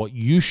detailed what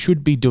you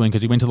should be doing,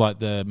 because he went to like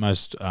the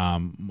most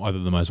either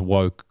the most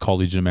woke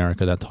college in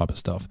America, that type of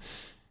stuff.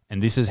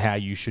 And this is how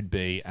you should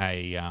be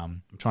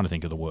I'm trying to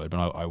think of the word, but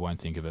I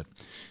won't think of it.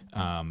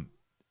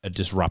 A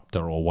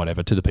disruptor or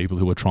whatever to the people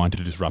who were trying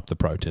to disrupt the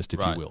protest, if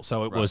Right. you will.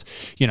 So it was,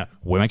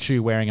 make sure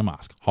you're wearing a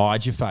mask,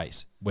 hide your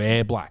face,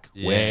 wear black,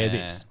 wear Yeah,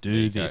 this, there do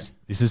you this. go.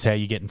 This is how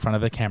you get in front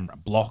of the camera,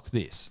 block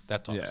this,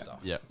 that type of stuff.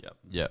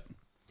 Yeah.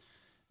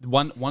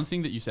 One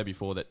thing that you said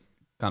before that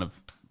kind of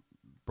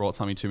brought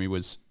something to me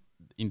was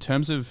in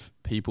terms of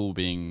people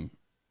being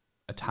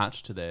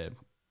attached to their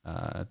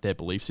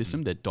belief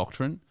system, their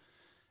doctrine.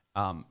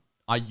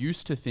 I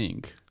used to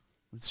think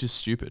it's just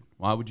stupid.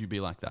 Why would you be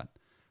like that?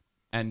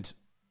 And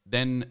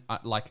then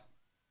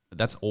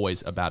that's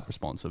always a bad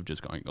response of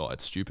just going, oh,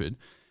 it's stupid.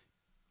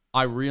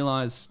 I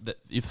realized that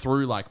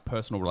through like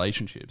personal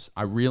relationships,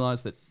 I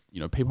realized that,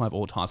 people have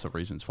all types of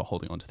reasons for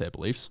holding on to their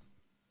beliefs.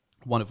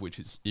 One of which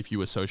is if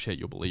you associate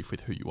your belief with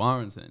who you are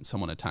and then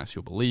someone attacks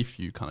your belief,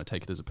 you kind of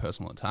take it as a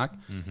personal attack.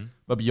 Mm-hmm.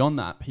 But beyond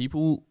that,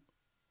 people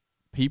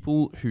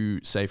who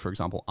say, for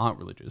example, aren't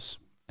religious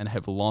and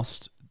have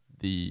lost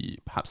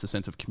perhaps the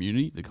sense of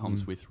community that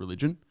comes with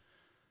religion,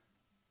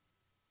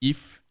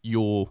 if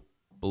your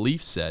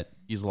belief set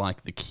is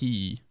like the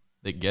key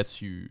that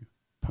gets you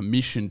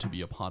permission to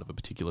be a part of a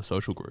particular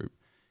social group,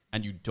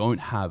 and you don't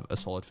have a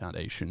solid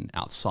foundation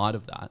outside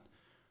of that,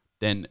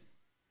 then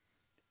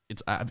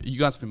it's. You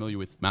guys familiar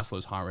with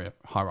Maslow's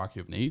hierarchy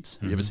of needs?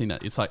 Have you ever seen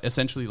that? It's like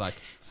essentially like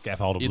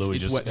Scaffolder blew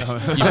it's just where-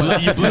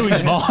 you blew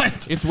his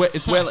mind. it's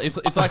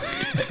like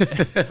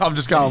I'm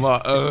just going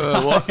like,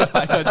 what?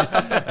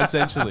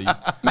 essentially.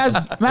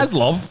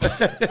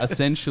 Maslov.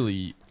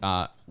 Essentially,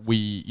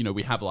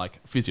 we have like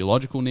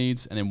physiological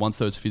needs, and then once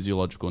those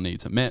physiological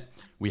needs are met,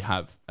 we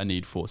have a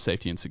need for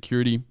safety and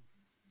security.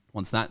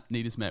 Once that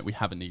need is met, we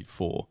have a need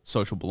for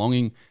social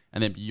belonging,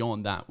 and then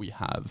beyond that, we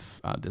have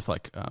this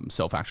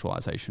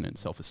self-actualization and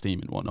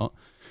self-esteem and whatnot.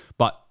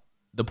 But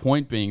the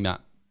point being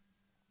that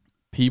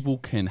people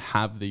can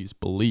have these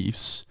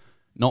beliefs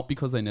not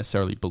because they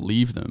necessarily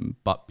believe them,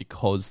 but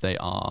because they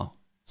are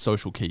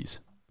social keys.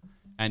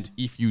 And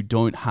if you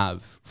don't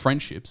have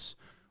friendships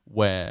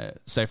where,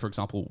 say, for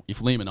example, if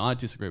Liam and I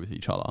disagree with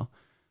each other,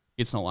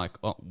 it's not like,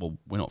 oh, well,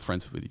 we're not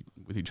friends with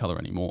each other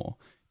anymore.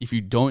 If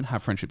you don't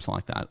have friendships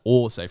like that,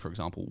 or say, for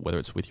example, whether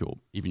it's with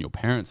even your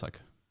parents, like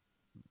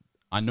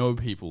I know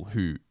people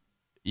who,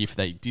 if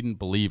they didn't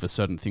believe a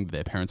certain thing that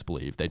their parents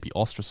believed, they'd be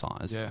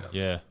ostracized.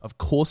 Yeah. Of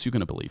course you're going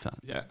to believe that.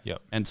 Yeah.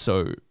 Yep. And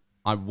so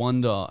I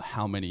wonder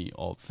how many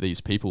of these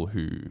people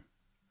who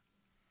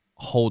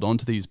hold on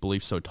to these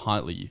beliefs so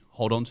tightly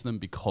hold on to them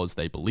because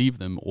they believe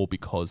them, or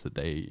because that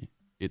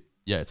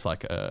it's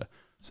like a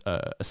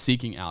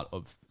seeking out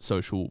of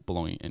social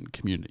belonging and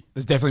community.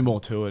 There's definitely more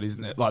to it,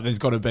 isn't it? Like, there's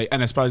got to be,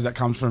 and I suppose that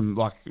comes from,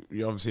 like,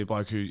 you're obviously a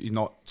bloke who is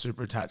not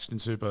super attached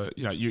and super,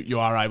 you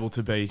are able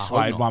to be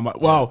swayed one way.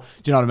 Well,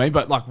 do you know what I mean?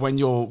 But like when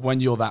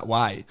you're that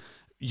way,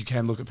 you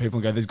can look at people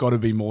and go, there's got to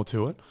be more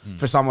to it.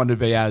 For someone to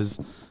be as,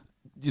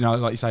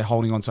 like you say,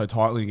 holding on so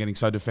tightly and getting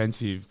so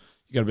defensive,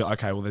 you got to be like,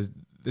 okay, well, there's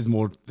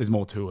more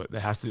to it. There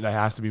has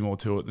to be more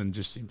to it than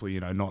just simply,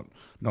 not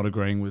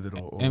agreeing with it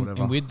or whatever.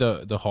 And with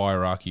the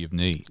hierarchy of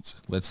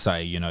needs, let's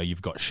say,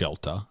 you've got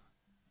shelter,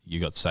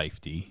 you've got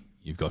safety,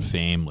 you've got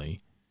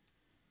family.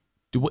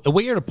 Are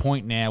we at a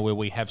point now where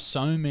we have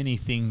so many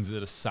things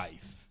that are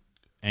safe,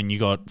 and you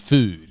got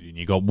food and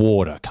you got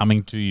water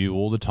coming to you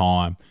all the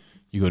time,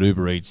 you got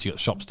Uber Eats, you got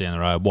shops down the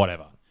road,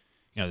 whatever.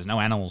 There's no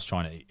animals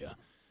trying to eat you.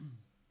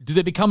 Do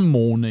there become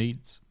more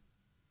needs?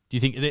 Do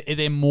you think, are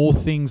there more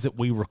things that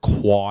we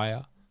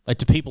require? Like,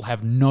 do people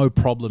have no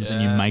problems and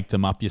you make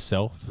them up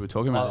yourself? We were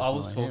talking about I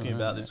this. was talking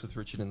about this with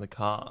Richard in the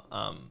car.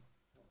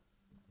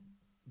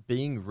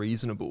 Being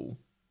reasonable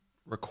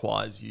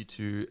requires you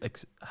to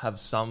have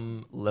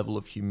some level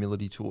of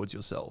humility towards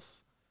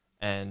yourself.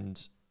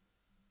 And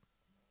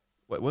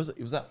Wait, was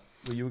that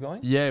where you were going?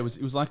 Yeah, it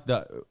was like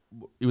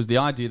it was the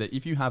idea that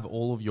if you have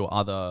all of your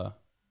other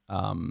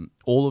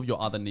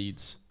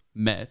needs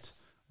met,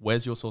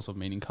 where's your source of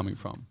meaning coming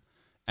from?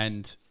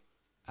 And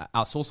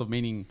our source of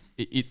meaning,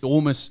 it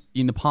almost,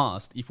 in the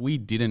past, if we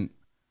didn't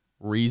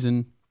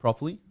reason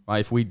properly, right?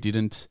 If we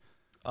didn't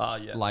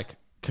like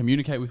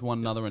communicate with one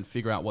another and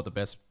figure out what the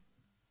best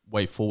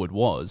way forward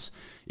was,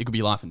 it could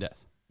be life and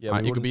death. Yeah,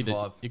 right? we It could be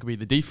survive. it could be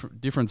the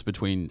difference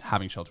between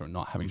having shelter and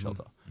not having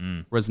shelter.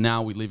 Whereas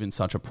now we live in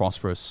such a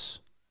prosperous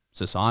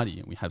society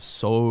and we have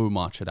so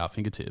much at our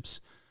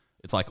fingertips,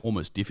 it's like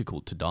almost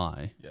difficult to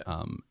die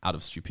out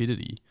of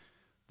stupidity,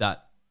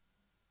 that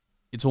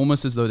it's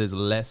almost as though there's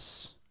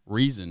less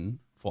reason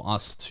for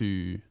us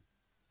to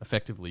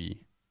effectively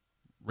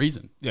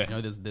reason. Yeah. You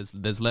know,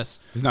 there's less.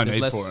 There's no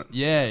need for it.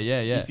 Yeah.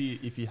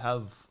 If you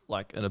have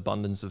like an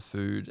abundance of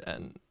food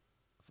and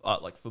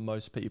like for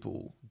most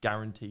people,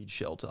 guaranteed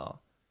shelter,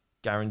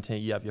 guarantee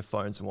you have your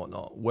phones and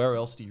whatnot, where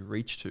else do you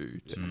reach to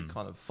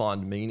kind of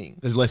find meaning?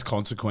 There's less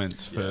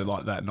consequence for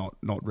like that, not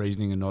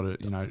reasoning and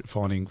not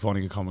finding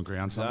a common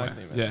ground somewhere.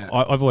 Exactly, man. Yeah,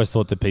 I've always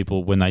thought that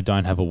people, when they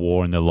don't have a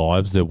war in their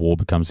lives, their war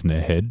becomes in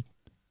their head.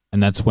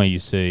 And that's where you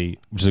see,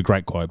 which is a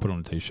great quote, put on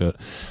a t-shirt.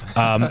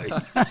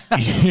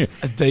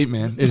 it's deep,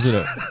 man.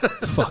 Isn't it?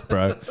 Fuck,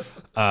 bro.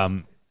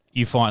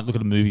 You look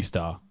at a movie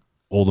star,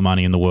 all the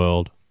money in the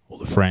world, all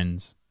the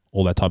friends,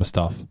 all that type of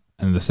stuff, and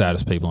they're the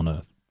saddest people on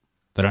earth.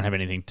 They don't have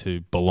anything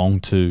to belong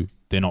to.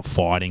 They're not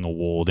fighting a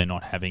war. They're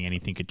not having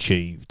anything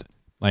achieved.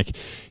 Like,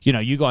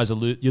 you guys,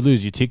 you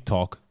lose your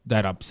TikTok.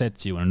 That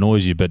upsets you and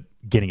annoys you, but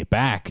getting it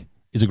back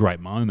is a great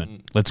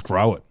moment. Let's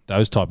grow it.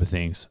 Those type of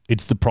things.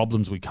 It's the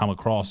problems we come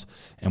across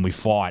and we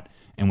fight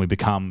and we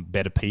become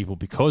better people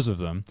because of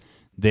them.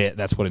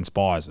 That's what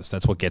inspires us.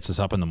 That's what gets us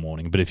up in the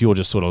morning. But if you're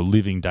just sort of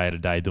living day to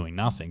day doing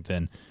nothing,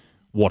 then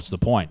what's the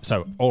point?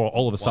 So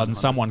all of a sudden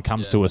someone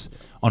comes to us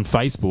on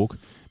Facebook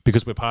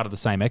because we're part of the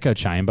same echo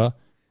chamber,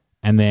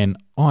 and then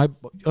I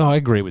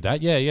agree with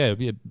that. Yeah.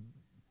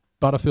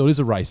 Butterfield is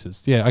a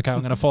racist. Yeah, okay, I'm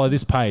going to follow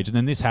this page, and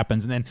then this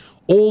happens, and then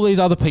all these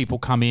other people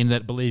come in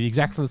that believe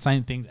exactly the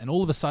same things, and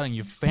all of a sudden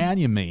you've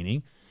found your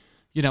meaning.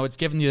 It's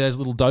giving you those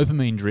little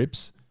dopamine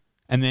drips,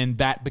 and then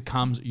that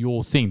becomes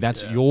your thing.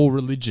 That's your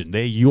religion.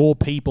 They're your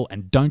people,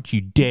 and don't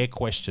you dare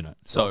question it.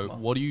 So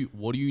what do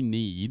you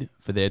need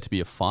for there to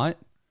be a fight?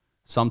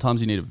 Sometimes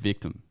you need a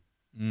victim,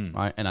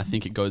 right? And I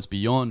think it goes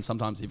beyond.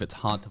 Sometimes if it's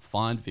hard to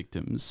find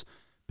victims,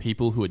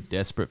 people who are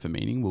desperate for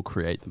meaning will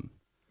create them.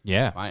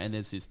 Yeah. Right. And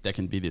there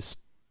can be this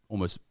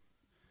almost.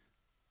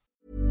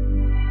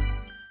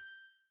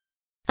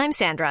 I'm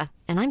Sandra,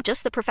 and I'm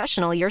just the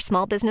professional your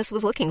small business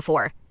was looking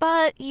for.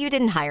 But you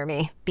didn't hire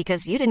me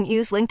because you didn't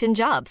use LinkedIn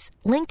Jobs.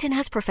 LinkedIn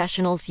has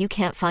professionals you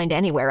can't find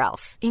anywhere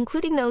else,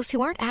 including those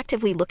who aren't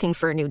actively looking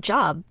for a new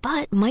job,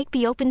 but might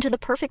be open to the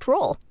perfect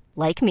role,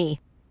 like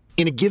me.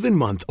 In a given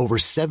month, over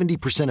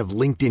 70% of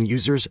LinkedIn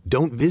users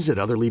don't visit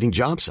other leading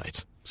job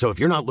sites. So if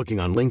you're not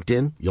looking on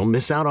LinkedIn, you'll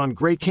miss out on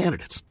great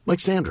candidates like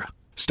Sandra.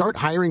 Start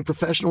hiring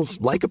professionals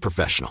like a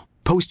professional.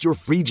 Post your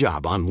free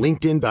job on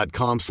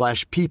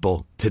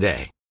linkedin.com/people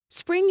today.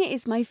 Spring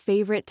is my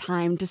favorite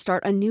time to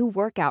start a new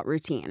workout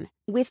routine.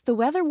 With the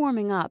weather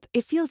warming up,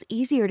 it feels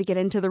easier to get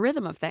into the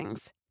rhythm of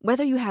things.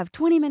 Whether you have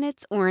 20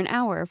 minutes or an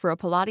hour for a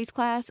Pilates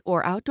class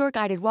or outdoor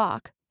guided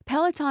walk,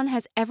 Peloton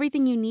has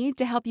everything you need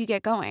to help you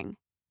get going.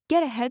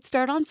 Get a head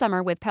start on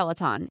summer with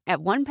Peloton at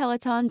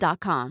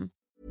onepeloton.com.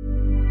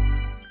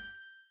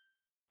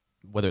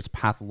 Whether it's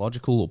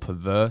pathological or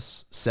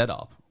perverse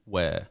setup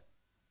where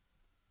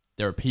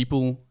there are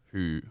people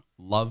who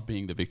love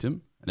being the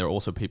victim and there are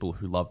also people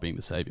who love being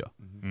the savior.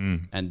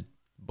 And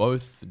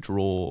both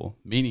draw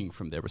meaning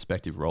from their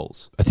respective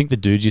roles. I think the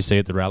dudes you see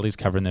at the rallies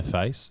covering their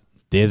face,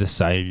 they're the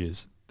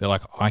saviors. They're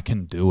like, I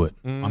can do it.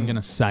 I'm going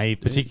to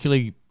save,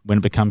 particularly when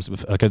it becomes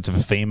like it's a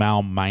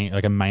female,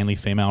 like a mainly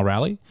female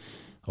rally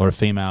or a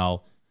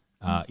female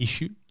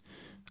issue,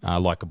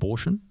 like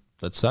abortion,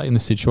 let's say, in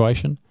this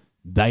situation.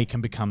 They can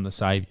become the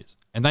saviors.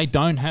 And they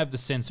don't have the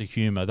sense of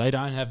humor. They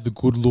don't have the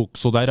good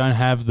looks, or they don't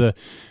have the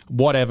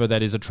whatever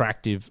that is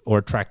attractive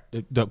or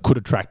that could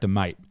attract a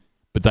mate.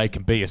 But they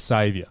can be a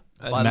savior.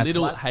 But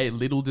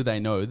little do they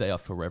know they are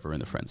forever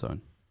in the friend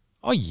zone.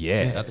 Oh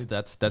yeah, that's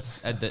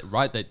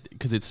right.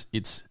 Because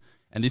it's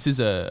and this is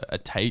a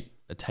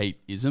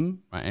Tateism,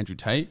 right? Andrew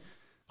Tate.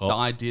 The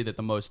idea that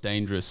some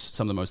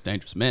of the most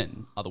dangerous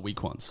men are the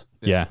weak ones.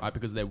 Yeah. Right?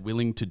 Because they're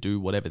willing to do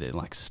whatever. They're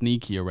like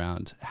sneaky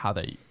around how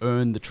they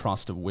earn the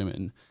trust of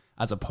women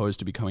as opposed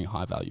to becoming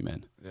high value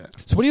men. Yeah.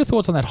 So what are your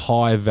thoughts on that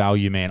high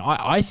value man?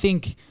 I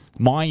think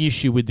my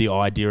issue with the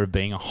idea of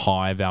being a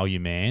high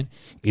value man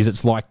is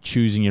it's like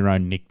choosing your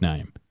own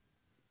nickname.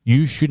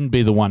 You shouldn't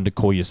be the one to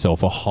call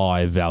yourself a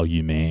high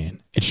value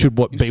man. It should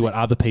be what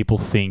other people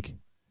think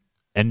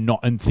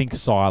and think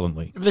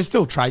silently. But there's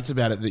still traits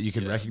about it that you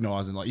can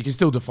recognise and like you can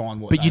still define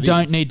what. But you that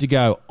don't is. need to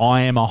go,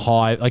 I am a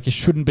high, like it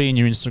shouldn't be in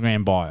your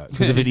Instagram bio.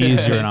 Because if it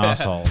is, you're an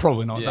asshole.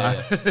 Probably not.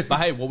 Yeah, no. yeah. But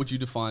hey, what would you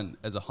define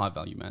as a high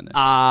value man then? You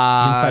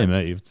can say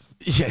me.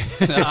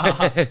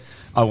 Yeah,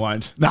 I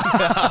won't. No.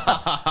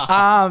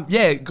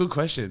 Yeah, good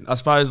question. I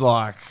suppose,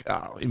 like,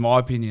 in my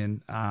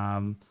opinion,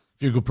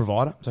 if you're a good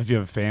provider, so if you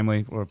have a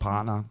family or a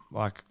partner,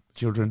 like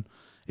children,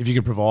 if you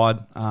can provide,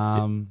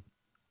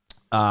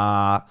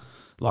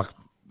 like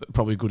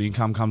probably good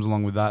income comes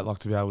along with that, like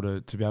to be able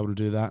to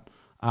do that.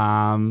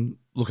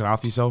 Looking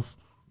after yourself,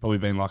 probably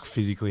being like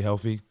physically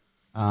healthy.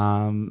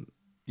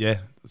 Yeah,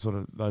 sort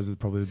of those are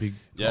probably the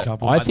big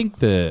couple. I think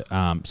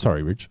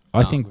sorry, Rich.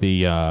 I think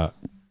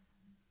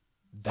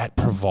that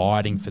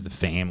providing for the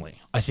family.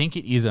 I think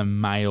it is a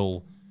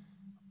male.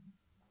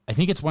 I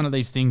think it's one of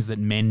these things that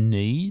men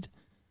need,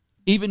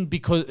 even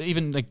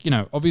like, you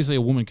know, obviously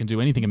a woman can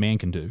do anything a man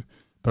can do,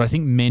 but I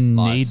think men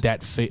need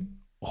that fit.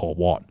 Or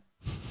what?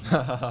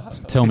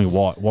 Tell me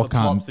what? What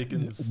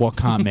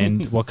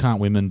can't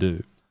women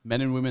do?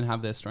 Men and women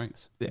have their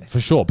strengths. Yeah. For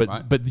sure, but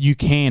Right. but you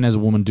can as a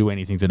woman do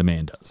anything that a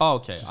man does. Oh,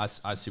 okay.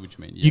 I see what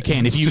you mean. Yeah. You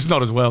can if It's you, just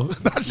not as well.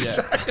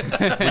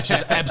 Yeah. which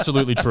is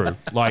absolutely true.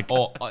 Like,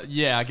 Or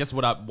yeah, I guess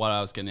what I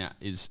was getting at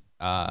is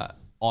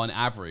on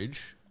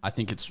average, I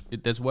think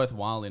there's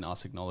worthwhile in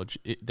us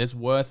there's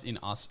worth in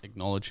us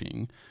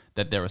acknowledging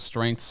that there are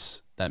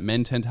strengths that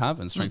men tend to have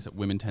and strengths that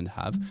women tend to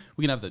have.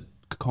 We can have the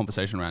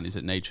conversation around is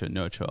it nature,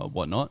 nurture, or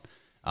whatnot.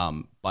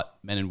 But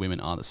men and women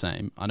are the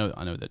same. I know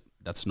that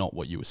that's not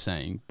what you were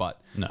saying,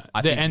 but No.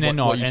 I think And they're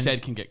not, what you and-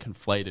 said can get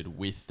conflated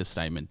with the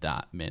statement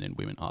that men and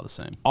women are the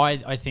same. I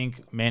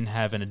think men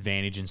have an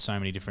advantage in so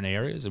many different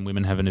areas and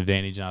women have an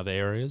advantage in other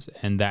areas,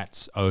 and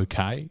that's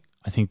okay.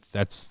 I think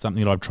that's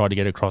something that I've tried to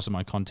get across in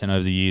my content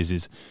over the years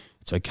is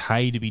it's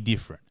okay to be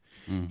different.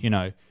 You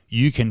know,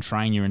 you can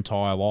train your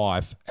entire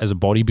life as a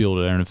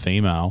bodybuilder and a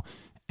female,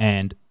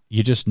 and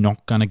you're just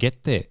not going to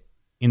get there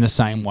in the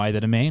same way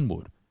that a man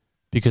would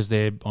because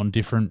they're on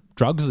different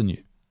drugs than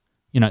you.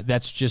 You know,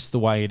 that's just the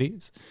way it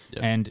is.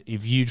 Yep. And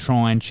if you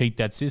try and cheat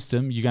that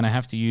system, you're going to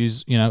have to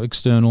use, you know,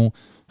 external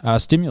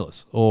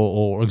stimulus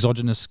or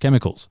exogenous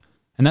chemicals.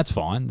 And that's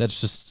fine. That's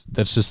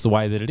just the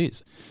way that it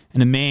is.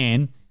 And a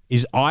man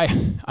is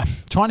I'm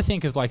trying to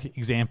think of like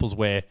examples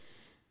where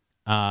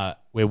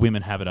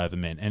women have it over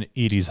men, and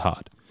it is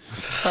hard.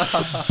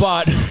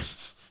 But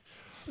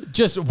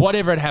just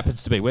whatever it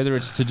happens to be, whether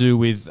it's to do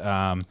with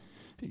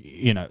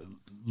you know,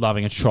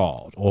 loving a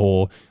child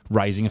or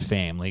raising a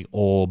family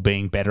or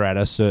being better at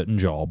a certain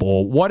job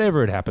or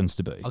whatever it happens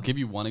to be. I'll give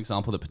you one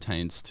example that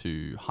pertains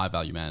to high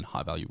value man,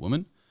 high value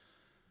woman.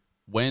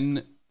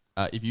 When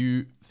if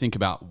you think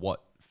about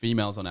what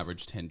females on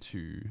average tend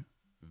to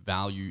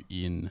value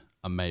in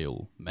a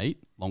male mate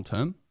long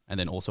term, and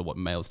then also what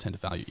males tend to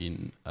value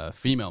in a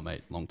female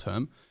mate long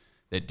term,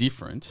 they're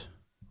different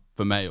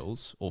for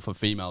males or for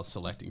females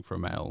selecting for a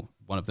male.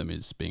 One of them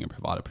is being a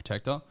provider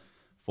protector.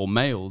 For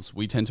males,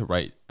 we tend to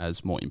rate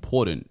as more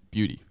important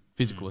beauty,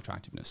 physical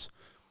attractiveness.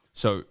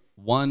 So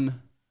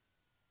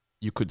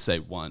you could say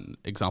one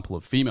example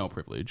of female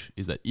privilege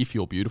is that if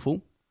you're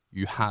beautiful,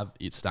 you have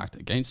it stacked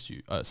against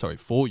you,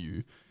 for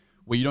you,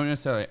 where you don't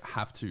necessarily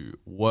have to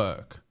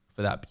work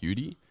for that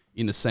beauty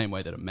in the same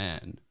way that a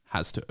man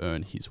has to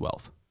earn his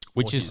wealth.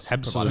 Which or is his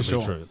absolutely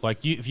provider. true.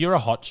 Like, if you're a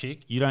hot chick,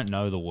 you don't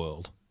know the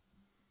world.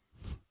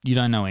 You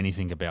don't know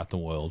anything about the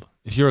world.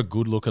 If you're a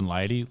good-looking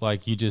lady,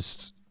 like, you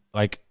just,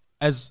 like,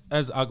 as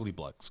ugly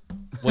blokes.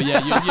 Well, you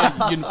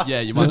might The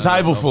know table as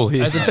well. full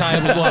here. As a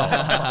table,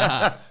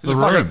 well, the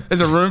room. There's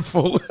a room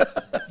full.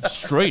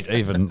 street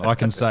even, I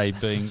can say,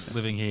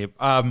 living here.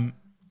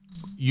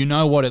 You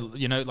know what,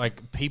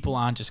 like, people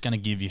aren't just going to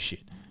give you shit.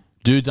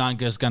 Dudes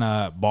aren't just going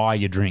to buy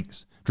you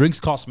drinks.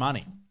 Drinks cost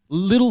money.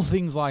 Little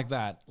things like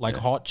that, like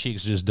hot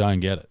chicks just don't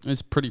get it.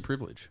 It's pretty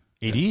privilege.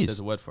 It There's- is. There's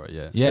a word for it,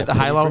 yeah. Yeah, The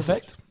halo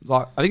effect.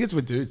 Like I think it's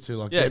with dudes too.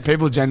 Like Yeah.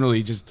 people are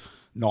generally just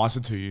nicer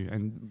to you,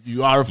 and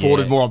you are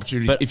afforded more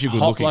opportunities But if you're good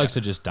hot looking. blokes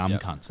are just dumb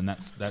cunts, and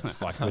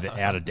that's like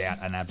without a doubt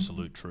an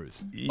absolute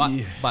truth.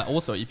 But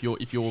also, if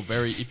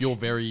you're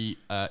very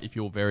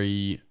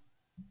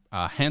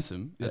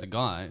handsome as a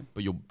guy,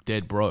 but you're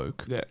dead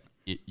broke,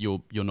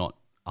 you're not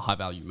a high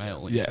value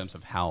male in terms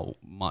of how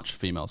much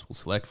females will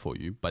select for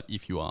you. But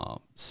if you are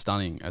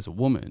stunning as a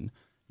woman,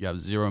 you have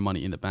zero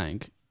money in the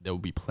bank, there will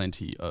be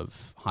plenty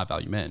of high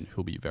value men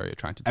who'll be very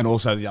attracted to And you.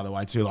 also the other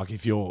way too. Like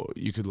if you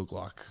could look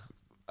like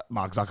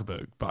Mark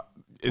Zuckerberg, but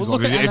as Well,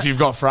 long look as at if you've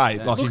got freight,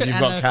 like Look if at you've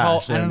got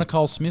cash, Anna then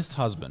Nicole Smith's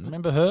husband.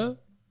 Remember her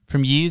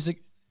from years ago?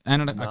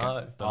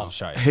 No. I'll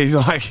show you.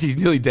 he's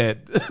nearly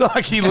dead.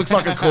 Like he looks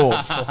like a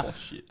corpse. Oh,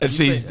 shit. And Have you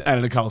she's seen-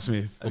 Anna Nicole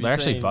Smith. Well, have they're you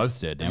actually seen-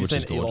 both dead now, have which you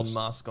is seen gorgeous. Elon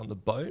Musk on the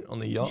boat, on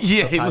the yacht?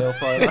 Yeah, The he pale look-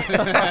 photo.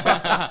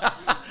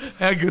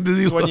 How good does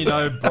he When look? you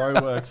know bro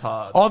works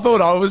hard. I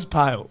thought I was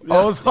pale.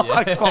 I was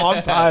like, oh,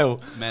 I'm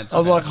pale. Man's I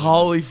was like, pale.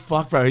 holy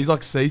fuck, bro. He's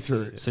like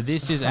see-through. So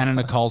this is Anna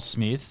Nicole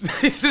Smith.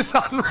 This is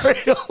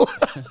unreal.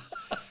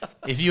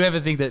 If you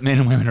ever think that men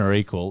and women are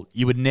equal,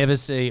 you would never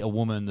see a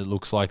woman that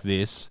looks like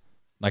this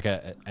like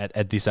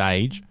at this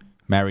age,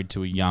 married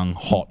to a young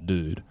hot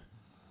dude.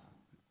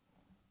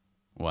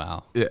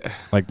 Wow. Yeah.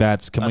 Like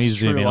that's. Can we That's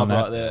zoom true in on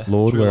love that, right there.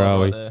 Lord? True Where love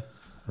are right we? there.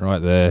 Right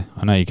there.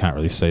 I know you can't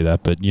really see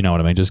that, but you know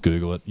what I mean. Just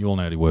Google it. You all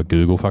know how to work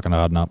Google. Fucking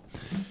harden up.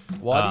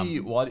 Why do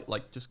you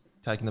like just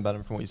taking the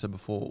baton from what you said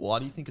before? Why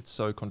do you think it's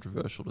so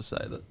controversial to say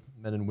that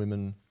men and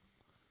women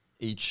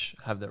each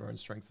have their own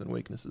strengths and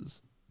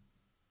weaknesses?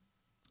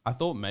 I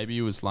thought maybe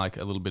it was like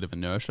a little bit of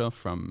inertia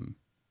from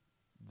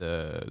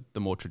the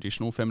more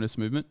traditional feminist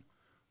movement.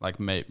 Like,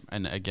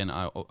 and again,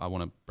 I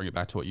want to bring it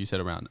back to what you said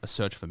around a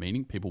search for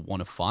meaning. People want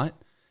to fight,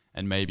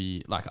 and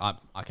maybe like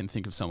I can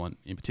think of someone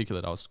in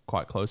particular that I was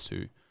quite close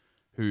to,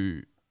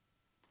 who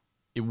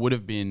it would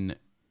have been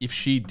if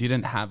she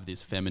didn't have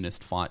this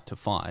feminist fight to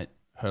fight,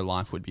 her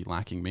life would be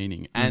lacking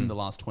meaning, and the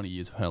last 20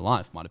 years of her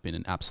life might have been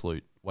an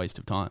absolute waste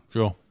of time.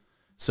 Sure.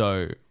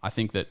 So I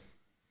think that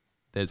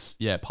there's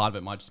part of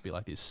it might just be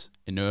like this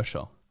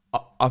inertia.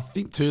 I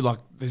think too, like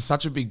there's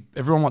such a big.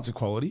 Everyone wants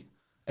equality.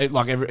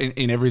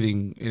 In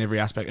everything, in every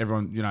aspect,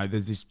 everyone,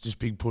 there's this just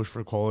big push for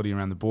equality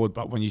around the board.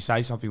 But when you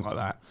say something like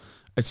that,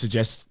 it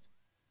suggests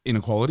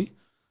inequality.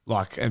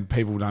 Like, and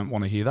people don't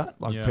want to hear that.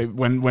 Like,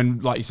 when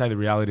like you say, the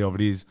reality of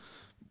it is,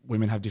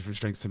 women have different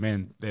strengths to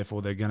men.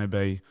 Therefore, they're going to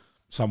be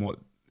somewhat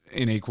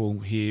unequal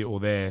here or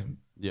there.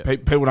 Yeah.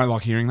 People don't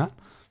like hearing that.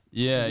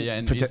 Yeah.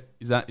 And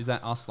is that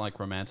us like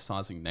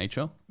romanticizing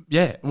nature?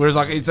 Yeah. Whereas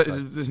like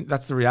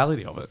that's the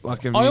reality of it.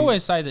 Like, I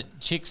always say that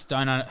chicks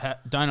don't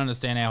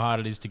understand how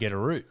hard it is to get a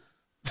root.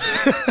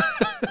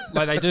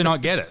 Like they do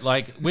not get it.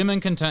 Like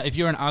women can turn. If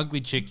you're an ugly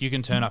chick, you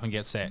can turn up and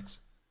get sex.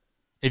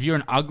 If you're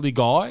an ugly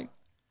guy,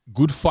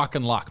 good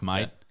fucking luck,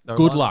 mate.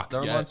 Good luck.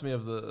 That reminds me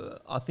of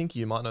I think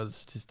you might know the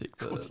statistic,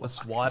 the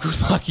swipe. Good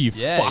luck, you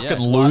fucking swipe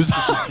loser.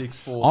 statistics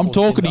for I'm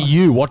talking Tinder. to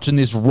you watching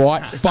this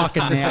right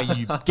fucking now.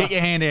 You get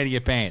your hand out of your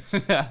pants.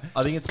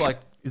 I think it's like,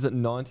 is it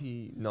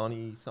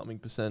 90 something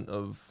 %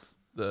 of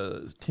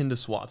the Tinder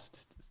swipes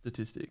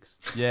statistics?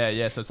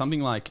 Yeah. So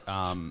something like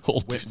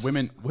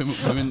women.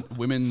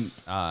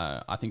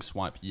 I think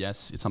swipe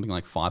yes. It's something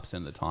like 5%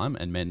 of the time,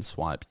 and men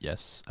swipe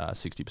yes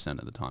 60%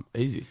 of the time.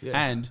 Easy.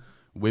 Yeah. And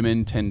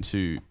women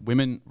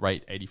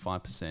rate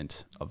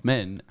 85% of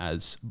men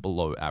as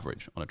below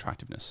average on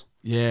attractiveness.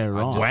 Yeah.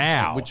 Right.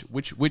 Wow.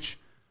 Which,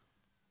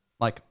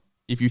 like,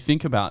 if you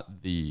think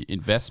about the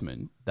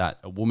investment that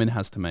a woman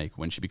has to make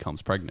when she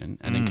becomes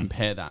pregnant, and then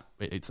compare that,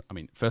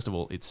 first of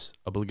all, it's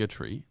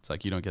obligatory. It's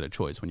like you don't get a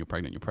choice when you're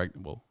pregnant. You're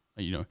pregnant. Well,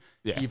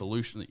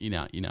 evolution in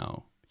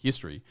our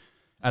history,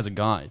 as a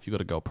guy, if you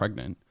got a girl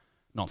pregnant,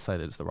 not say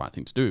that it's the right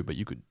thing to do, but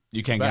you can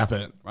gap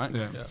it, right?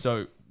 Yeah.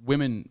 So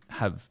women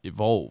have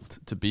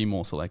evolved to be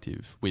more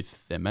selective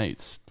with their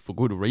mates for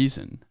good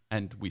reason,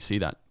 and we see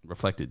that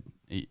reflected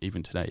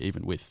even today,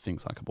 even with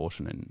things like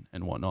abortion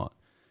and whatnot.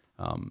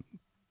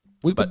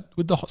 With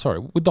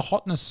the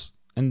hotness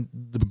and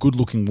the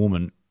good-looking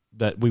woman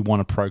that we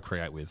want to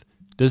procreate with,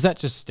 does that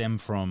just stem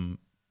from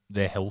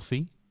they're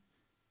healthy?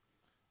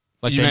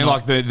 Like you mean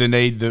not, like the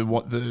need,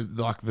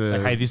 like,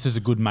 hey, this is a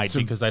good mate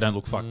because they don't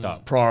look fucked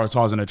up.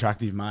 Prioritise an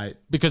attractive mate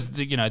Because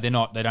they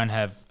don't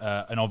have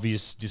an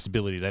obvious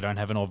disability, they don't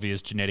have an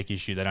obvious genetic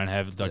issue, they don't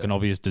have like an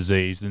obvious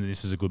disease. Then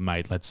this is a good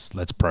mate.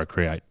 Let's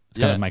procreate. It's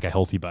going to make a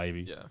healthy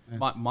baby. Yeah.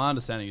 My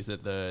understanding is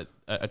that the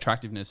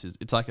attractiveness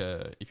it's like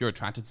if you're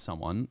attracted to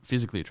someone,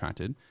 physically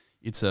attracted,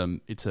 it's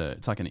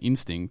like an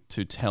instinct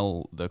to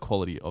tell the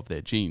quality of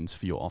their genes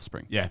for your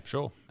offspring. Yeah,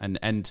 sure.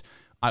 And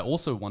I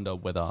also wonder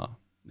whether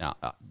now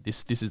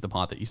this is the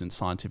part that isn't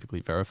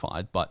scientifically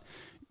verified, but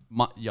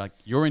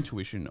your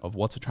intuition of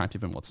what's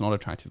attractive and what's not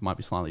attractive might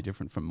be slightly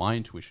different from my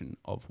intuition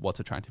of what's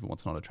attractive and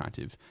what's not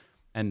attractive.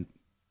 And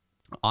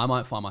I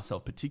might find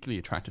myself particularly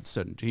attracted to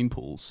certain gene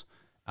pools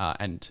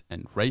and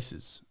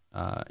races,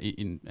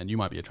 and you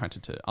might be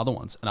attracted to other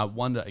ones. And I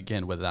wonder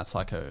again whether that's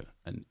like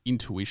an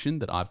intuition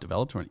that I've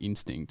developed or an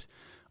instinct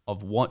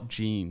of what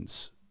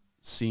genes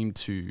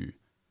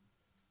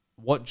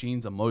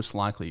are most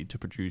likely to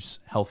produce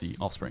healthy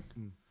offspring.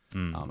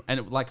 There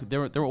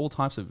are all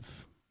types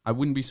of. I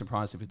wouldn't be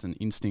surprised if it's an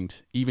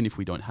instinct, even if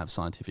we don't have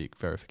scientific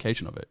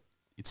verification of it.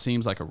 It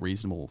seems like a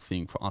reasonable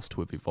thing for us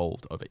to have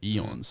evolved over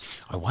eons.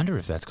 I wonder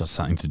if that's got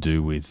something to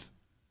do with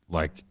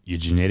like your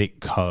genetic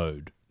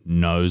code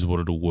knows what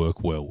it'll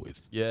work well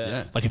with.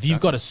 Yeah. Like if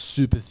you've got a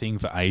super thing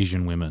for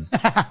Asian women,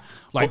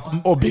 like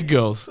or big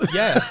girls.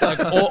 yeah, like,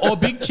 or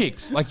big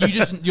chicks. Like you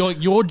just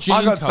your gene.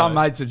 I got code, some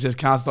mates that just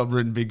can't stop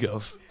rooting big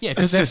girls. Yeah,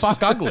 because they're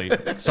fuck ugly.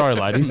 Sorry,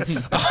 ladies.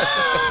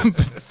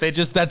 They're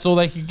just that's all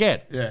they can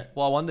get. Yeah.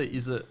 Well, I wonder,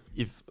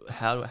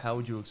 how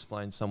would you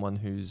explain someone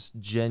who's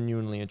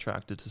genuinely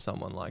attracted to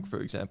someone like,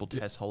 for example,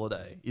 Tess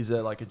Holiday? Is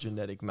there like a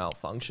genetic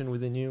malfunction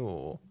within you,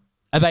 or?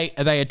 Are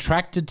they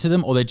attracted to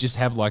them, or they just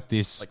have like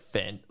this?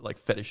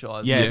 Like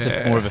fetishized. Yeah, it's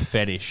more of a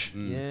fetish.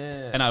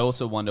 Yeah. And I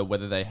also wonder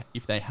whether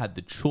if they had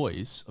the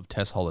choice of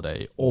Tess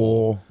Holiday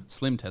Or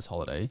Slim Tess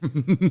Holiday,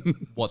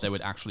 what they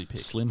would actually pick.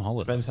 Slim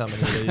holiday. Depends how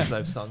many of these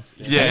they've sunk.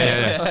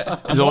 yeah.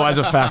 It's always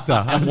a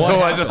factor. It's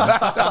always a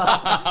factor.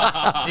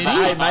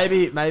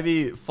 Hey,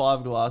 maybe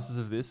 5 glasses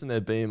of this and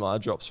their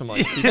BMI drops from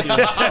like 50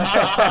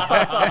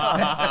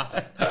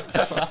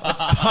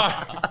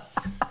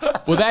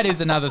 Well, that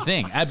is another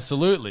thing,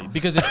 absolutely.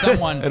 Because if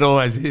someone, It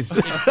always is.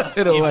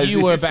 if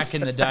you were back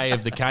in the day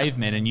of the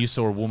cavemen and you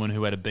saw a woman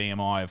who had a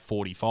BMI of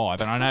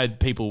 45, and I know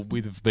people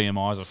with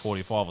BMIs of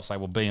 45 will say,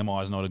 well,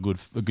 BMI is not a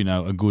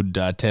good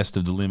test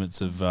of the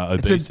limits of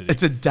obesity.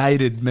 It's a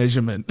dated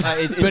measurement.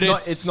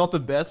 It's not the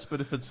best,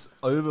 but if it's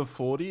over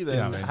 40,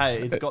 then hey,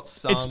 it's got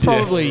some. It's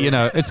probably,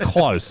 it's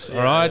close,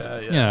 all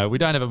right? Yeah. We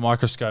don't have a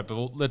microscope,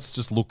 but let's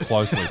just look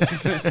closely.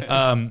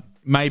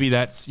 Maybe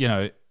that's,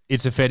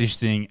 it's a fetish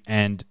thing,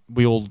 and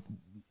we all,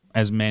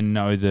 as men,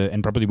 know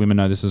and probably women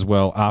know this as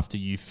well. After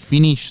you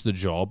finish the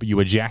job, you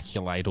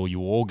ejaculate or you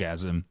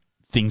orgasm,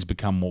 things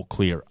become more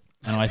clear.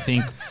 And I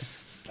think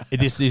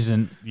this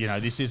isn't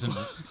literally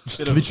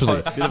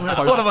What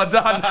have I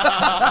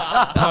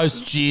done?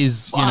 post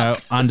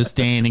jizz,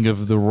 understanding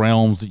of the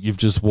realms that you've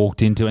just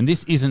walked into. And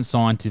this isn't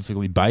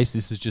scientifically based.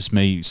 This is just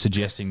me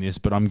suggesting this,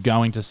 but I'm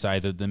going to say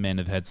that the men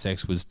have had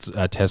sex with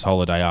Tess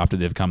Holiday after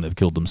they've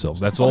killed themselves.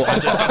 That's all.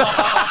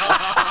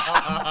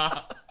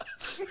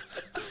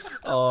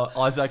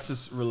 Isaac's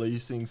just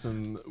releasing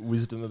some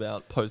wisdom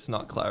about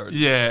post-nut clarity.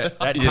 Yeah.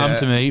 That come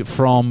to me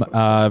from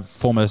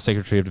former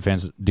Secretary of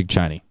Defence Dick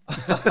Cheney.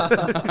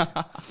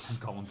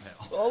 Colin Powell.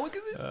 Oh, look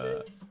at this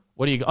thing.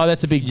 What do you? Oh,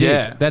 that's a big dick.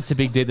 Yeah. That's a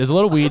big dick. There's a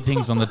lot of weird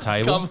things on the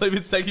table. Can't believe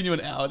it's taken you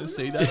an hour to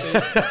see that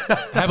thing.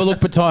 Have a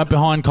look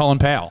behind Colin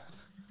Powell.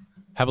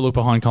 Have a look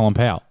behind Colin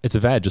Powell. It's a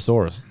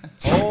Vagosaurus.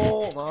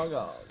 Oh my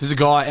god. There's a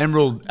guy,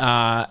 Emerald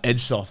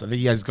Edgesoft. I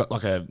think he has got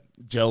like a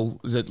gel.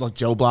 Is it like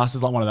gel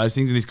blasters, like one of those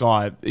things? And this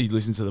guy, he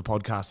listens to the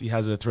podcast. He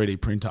has a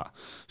 3D printer,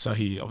 so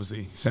he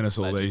obviously sent us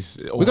all these.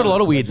 We've got a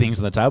lot of weird things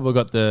on the table. We've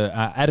got the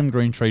Adam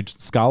Greentree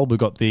skull. We've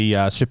got the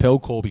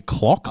Chappelle Corby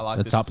clock I like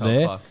that's the up Chappelle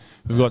there. clock.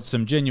 We've got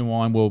some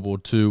genuine World War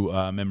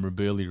II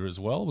memorabilia as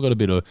well. We've got a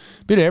bit of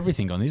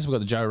everything on this. We've got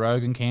the Joe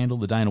Rogan candle,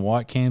 the Dana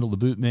White candle, the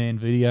Bootman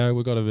video.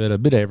 We've got a bit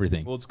of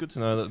everything. Well, it's good to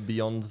know that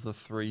beyond the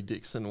 3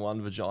 dicks and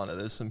 1 vagina,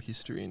 there's some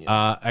history in you.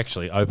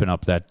 Actually, open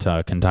up that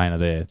container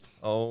there.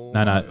 Oh.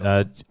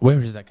 No. Where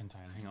is that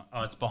container? Hang on.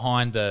 Oh, it's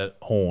behind the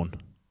horn.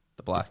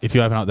 The black. If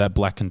you open up that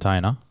black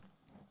container,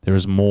 there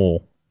is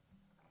more.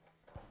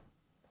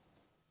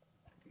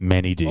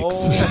 Many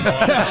dicks.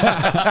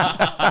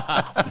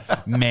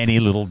 Many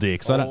little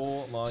dicks.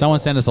 Someone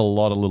sent us a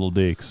lot of little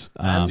dicks.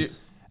 And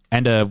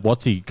a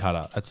whatsy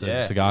cutter. That's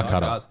a cigar cutter.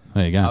 Cigars.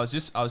 There you go. I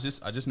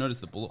just noticed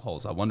the bullet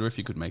holes. I wonder if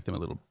you could make them a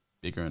little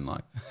bigger and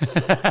like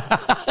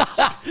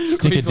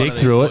Stick a dick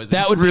through it.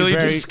 That would really be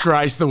very,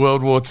 disgrace the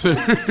World War II.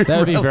 that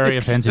would be very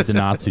offensive to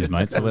Nazis,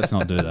 mate. So let's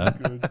not do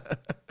that.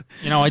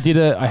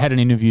 I had an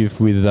interview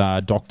with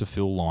Dr.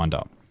 Phil lined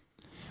up.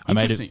 I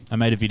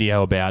made a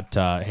video about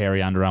hairy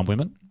underarm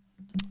women.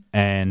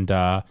 And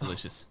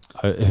delicious.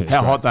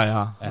 How hot they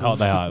are. How hot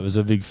they are. It was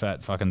a big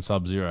fat fucking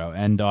Sub-Zero.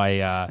 And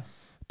I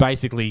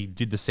basically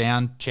did the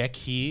sound check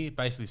here,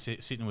 basically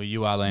sitting where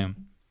you are, Liam.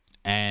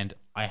 And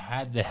I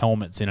had the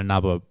helmets in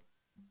another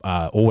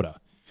order.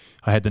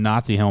 I had the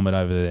Nazi helmet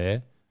over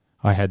there.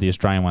 I had the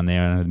Australian one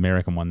there and the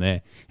American one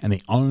there. And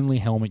the only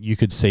helmet you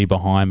could see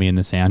behind me in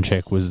the sound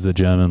check was the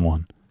German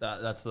one.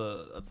 That's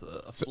a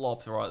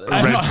flop right there.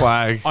 A red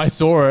flag. I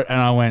saw it and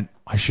I went,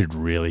 I should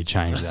really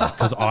change that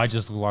because I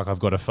just look like I've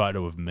got a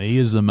photo of me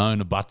as the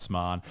Mona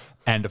Butzman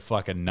and a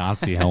fucking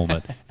Nazi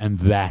helmet, and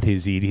that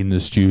is it in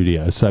the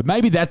studio. So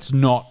maybe that's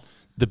not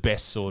the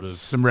best sort of.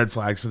 Some red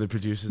flags for the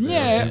producers.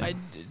 Yeah,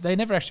 they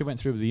never actually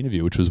went through with the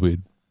interview, which was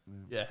weird.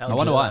 Yeah, I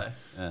wonder why.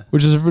 Yeah.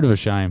 Which is a bit of a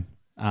shame.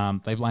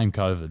 They blame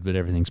COVID, but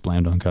everything's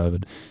blamed on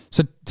COVID.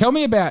 So tell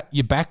me about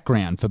your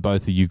background for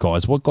both of you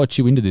guys. What got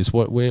you into this?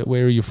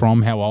 Where are you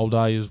from? How old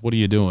are you? What are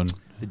you doing?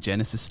 The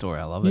Genesis story.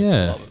 I love it.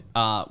 Yeah.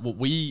 Well,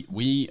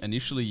 we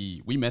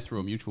initially met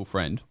through a mutual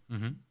friend.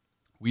 Mm-hmm.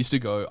 I used to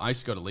go to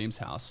Liam's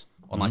house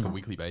on like a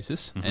weekly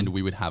basis, and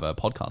we would have a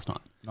podcast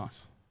night.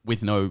 Nice.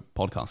 With no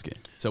podcast gear.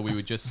 So we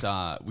would just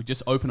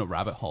open a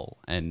rabbit hole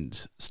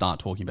and start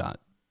talking about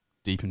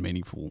deep and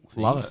meaningful things.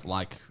 Love it.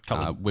 Like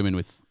women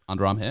with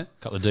underarm hair.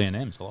 A couple of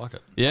D&Ms. I like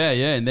it. Yeah.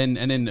 And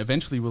then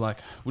eventually we're like,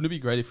 wouldn't it be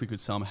great if we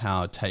could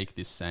somehow take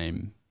this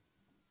same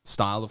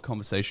style of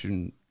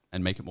conversation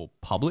and make it more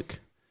public?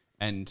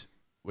 And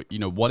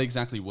what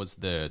exactly was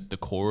the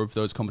core of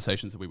those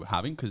conversations that we were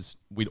having? Because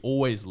we'd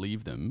always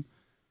leave them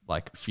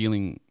like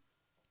feeling,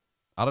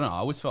 I don't know, I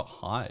always felt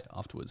high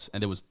afterwards,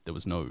 and there was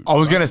no. I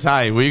was going to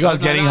say, were you guys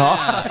getting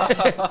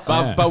high?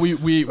 But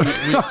we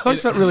I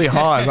always felt really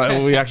high.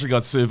 Like, we actually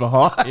got super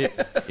high.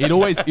 It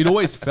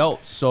always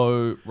felt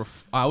so.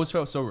 I always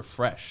felt so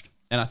refreshed,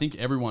 and I think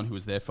everyone who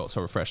was there felt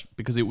so refreshed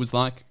because it was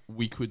like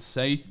we could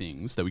say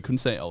things that we couldn't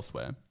say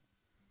elsewhere,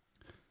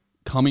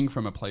 coming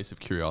from a place of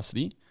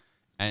curiosity.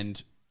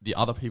 and the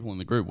other people in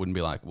the group wouldn't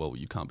be like, well,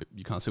 you can't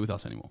sit with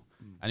us anymore.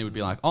 And it would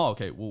be like, oh,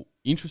 okay, well,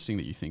 interesting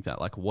that you think that.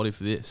 Like, what if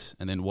this?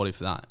 And then what if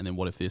that? And then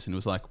what if this? And it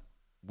was like,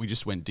 we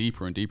just went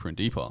deeper and deeper and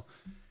deeper.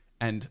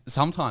 And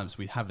sometimes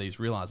we'd have these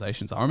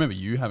realizations. I remember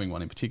you having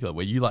one in particular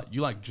where you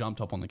jumped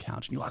up on the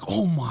couch and you're like,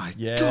 oh my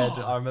God.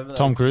 I remember that.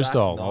 Tom Cruise exact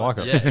style. night. I like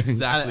it. Yeah,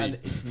 exactly. And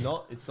it's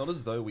not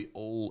as though we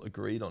all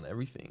agreed on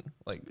everything.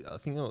 Like, I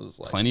think it was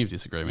like Plenty of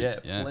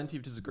disagreement. Yeah, plenty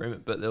of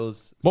disagreement. But there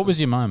was. What was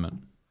your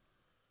moment?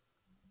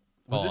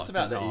 Was this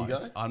about the no, ego?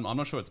 I'm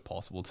not sure it's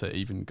possible to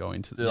even go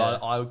into Dude,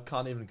 that. I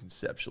can't even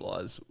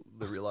conceptualize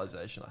the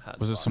realization I had.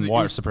 Was it Like- some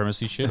white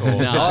supremacy shit? Or?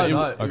 No, it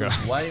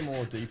was way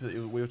more deeper.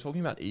 We were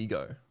talking about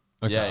ego.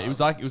 Yeah, it was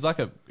like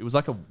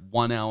a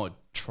 1 hour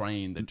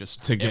train that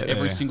just To get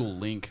every there. single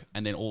link,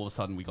 and then all of a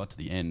sudden we got to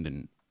the end,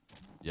 and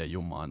yeah,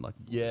 your mind like,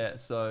 Yeah,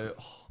 so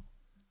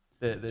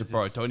there's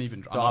bro, this- don't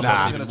even. Nah, I'm not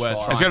I'm even gonna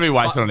worth try. It's going to be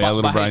wasted on our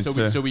little brains hey,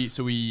 too.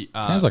 so we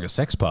Sounds like a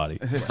sex party.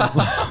 I got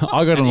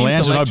an on the lounge and I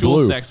intellectual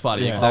blew. sex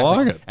party. Yeah. Exactly. I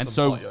like it. And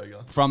Some so hot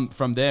yoga.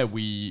 from there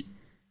we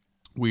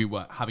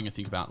were having a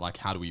think about like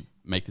how do we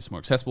make this more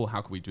accessible? How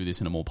can we do this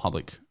in a more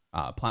public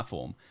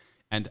platform?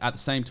 And at the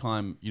same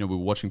time, we were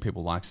watching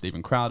people like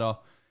Steven Crowder,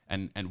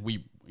 and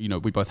we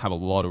both have a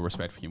lot of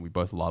respect for him. We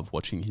both love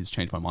watching his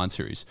Change My Mind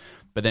series.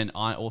 But then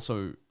I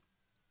also,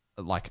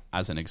 like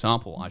as an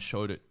example, I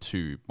showed it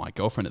to my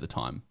girlfriend at the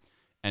time,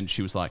 and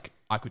she was like,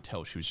 I could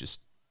tell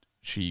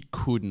she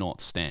could not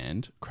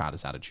stand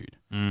Crowder's attitude.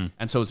 And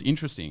so it was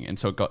interesting. And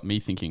so it got me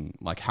thinking,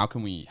 like, how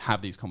can we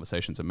have these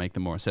conversations and make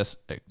them more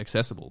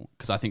accessible?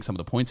 Because I think some of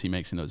the points he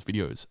makes in those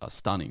videos are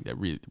stunning. They're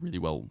really, really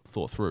well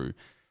thought through.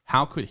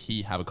 How could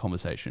he have a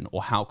conversation,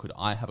 or how could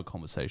I have a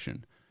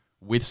conversation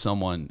with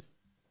someone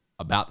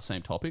about the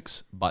same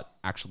topics, but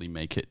actually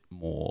make it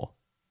more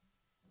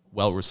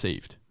well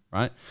received,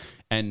 right?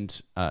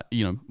 And,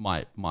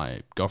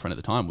 my girlfriend at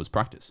the time was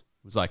Practice.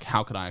 It was like,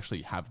 how could I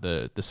actually have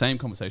the same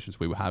conversations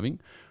we were having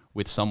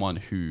with someone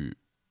who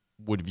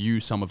would view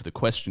some of the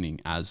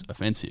questioning as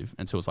offensive?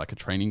 And so it was like a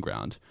training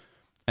ground.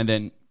 And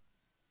then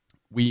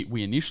we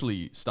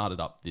initially started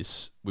up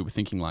this, we were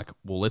thinking like,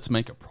 well, let's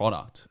make a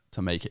product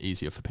to make it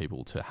easier for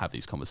people to have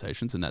these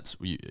conversations. And that's,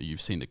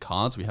 you've seen the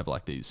cards. We have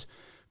like these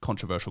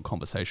controversial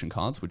conversation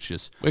cards, which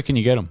just Where can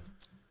you get them?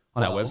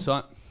 on our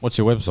website. What's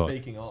your website?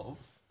 Speaking of,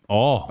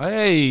 Oh,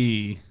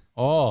 Hey.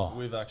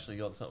 we've actually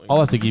got something. I'll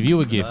have to give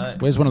you a gift. Today.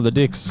 Where's one of the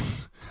dicks?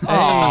 Oh,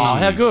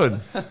 how good.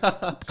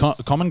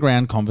 Common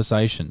Ground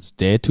Conversations.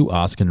 Dare to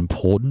ask an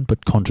important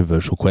but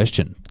controversial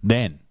question.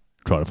 Then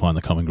try to find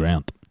the common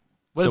ground.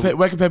 Where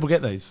can people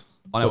get these?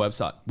 On our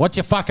website. What's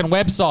your fucking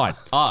website?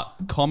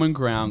 Common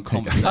Ground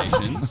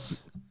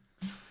Conversations.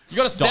 You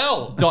got to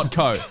sell.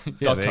 .co. there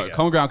you .co. go.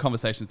 Common Ground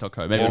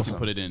Conversations.co. Maybe we Awesome. can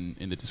put it in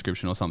the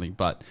description or something.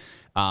 But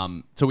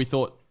so we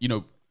thought,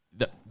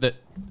 that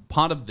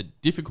part of the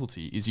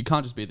difficulty is you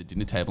can't just be at the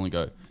dinner table and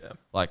go,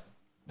 like,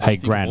 Hey, I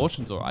think Gran.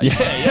 abortion's all right.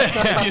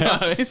 Yeah. You know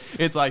what I mean?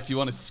 It's like, do you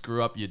want to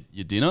screw up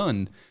your dinner,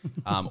 and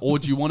or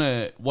do you want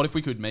to? What if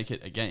we could make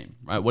it a game,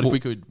 right? What if we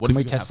could? What can if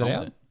we could test have it fun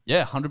out? with it?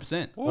 Yeah,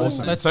 100%.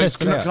 Awesome. Let's So test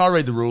can, it I, out. can I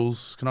read the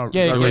rules? Can I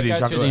Yeah, can I read the go instructions?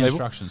 through the people?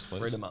 instructions,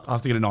 please. Read 'em up. I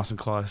have to get it nice and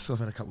close. I've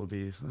had a couple of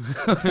beers.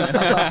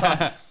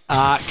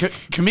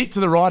 Commit to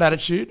the right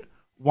attitude,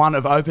 one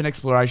of open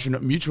exploration,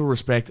 mutual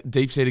respect,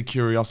 deep-seated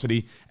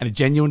curiosity, and a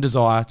genuine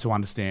desire to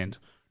understand.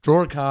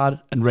 Draw a card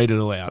and read it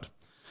aloud.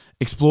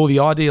 Explore the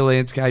ideal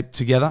landscape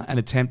together and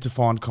attempt to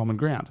find common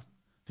ground.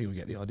 I think we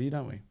get the idea,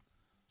 don't we?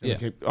 Yeah.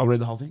 I'll read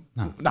the whole thing.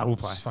 No, we'll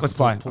play. Just fucking Let's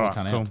play. Pull All the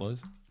right, cunt cool. out,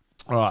 please.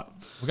 All right.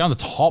 We're going the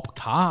top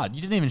card.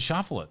 You didn't even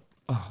shuffle it.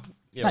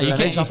 Yeah, No, you but-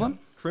 can't shuffling?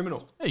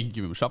 Criminal. Yeah, you can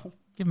give him a shuffle.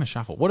 Give them a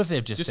shuffle. What if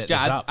they've just set this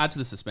up? add to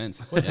the suspense.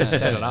 What if they've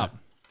set it up?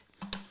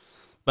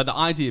 But the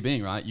idea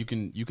being, right, you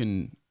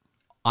can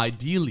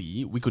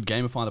ideally, we could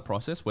gamify the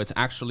process where it's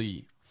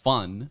actually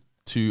fun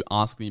to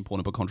ask the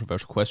important but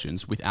controversial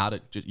questions without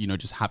it,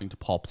 just having to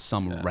pop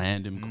some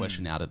random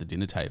question out at the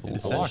dinner table. And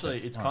essentially,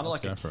 it's kind of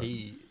let's like go a for it.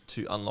 key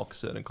to unlock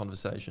certain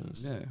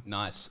conversations. Yeah.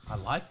 Nice. I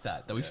like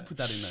that. That we should put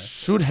that in there.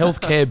 Should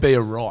healthcare be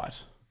a right?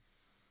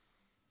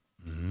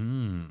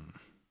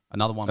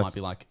 Another one might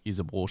be like, is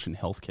abortion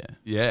healthcare?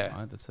 Yeah.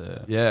 Right? That's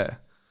a Yeah.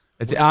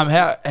 It's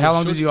how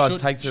long did you guys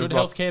take to? Should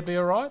healthcare be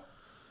alright?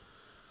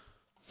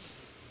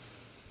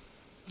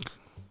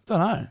 Don't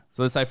know.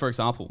 So let's say for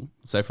example,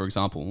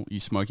 you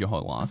smoke your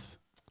whole life.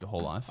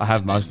 I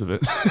have most of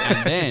it.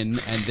 and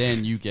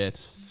then you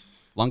get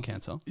lung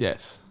cancer,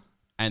 Yes.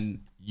 and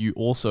you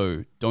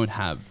also don't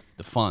have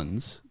the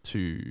funds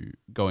to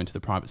go into the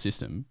private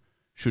system.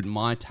 Should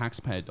my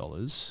taxpayer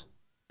dollars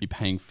be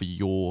paying for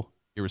your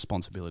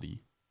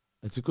irresponsibility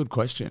It's a good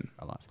question.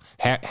 in life?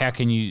 How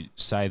can you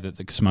say that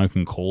the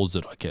smoking caused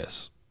it, I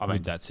guess,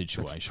 with that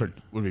situation?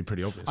 Would be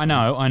pretty obvious. I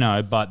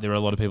know, but there are a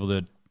lot of people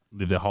that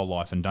live their whole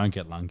life and don't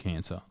get lung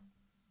cancer.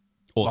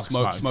 Or Like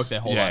smoke smoke. their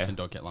whole Yeah. life and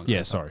don't get lung Yeah,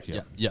 cancer. sorry,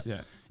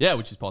 yeah. Yeah,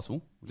 which is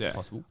possible. Yeah.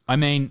 Possible. I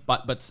mean,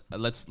 But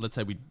let's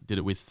say we did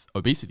it with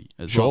obesity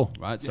as Sure. well,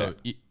 right? So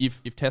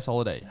if Tess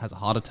Holiday has a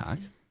heart attack,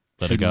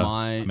 Let her should go.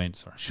 my I mean,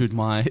 sorry. should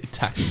my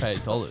taxpayer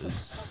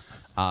dollars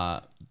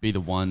be the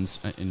ones,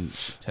 and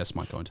Tess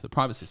might go into the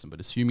private system, but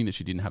assuming that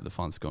she didn't have the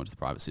funds to go into the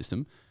private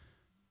system,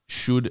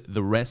 should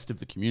the rest of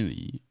the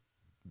community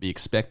be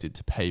expected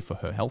to pay for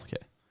her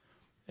healthcare?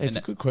 It's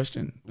a good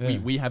question. Yeah.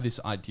 We have this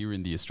idea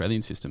in the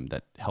Australian system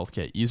that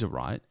healthcare is a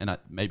right, and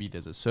maybe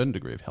there's a certain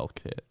degree of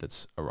healthcare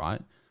that's a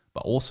right,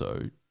 but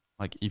also,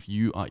 like, if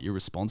you are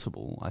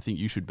irresponsible, I think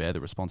you should bear the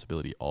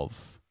responsibility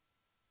of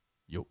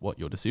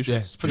your decisions. Yeah,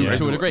 it's pretty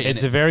to a degree.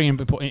 It's a very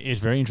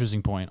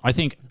interesting point. I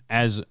think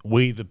as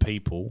we the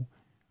people,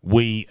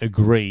 we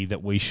agree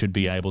that we should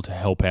be able to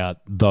help out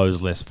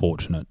those less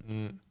fortunate.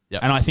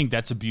 Yep. And I think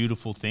that's a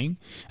beautiful thing.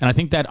 And I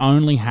think that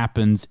only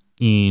happens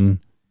in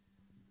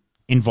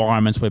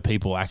environments where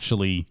people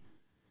actually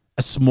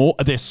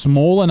they're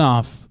small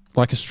enough,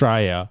 like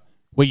Australia,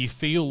 where you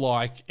feel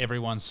like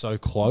everyone's so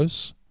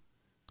close.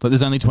 But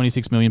there's only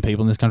 26 million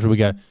people in this country. We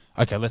go,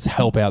 okay, let's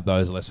help out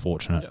those less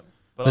fortunate. Yep.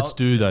 Let's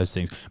do those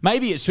things.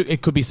 Maybe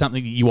it could be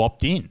something that you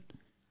opt in.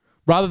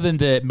 Rather than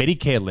the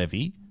Medicare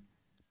levy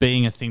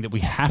being a thing that we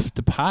have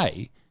to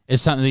pay,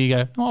 it's something that you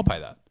go, oh, I'll pay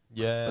that.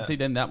 Yeah. But see,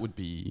 then that would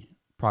be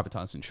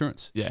privatized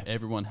insurance. Yeah.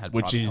 Everyone had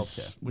which private is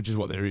healthcare which is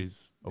what there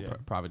is. or Yeah.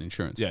 private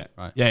insurance. Yeah.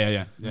 Right.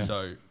 Yeah.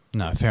 So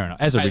No, fair enough.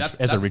 As a Hey, rich,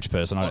 that's- rich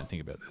person, I don't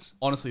think about this.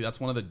 honestly, that's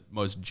one of the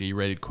most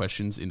G-rated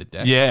questions in the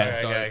deck.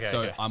 Yeah.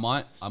 So I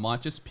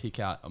might just pick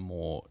out a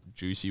more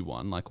juicy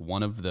one, like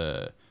what are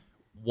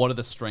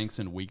the strengths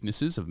and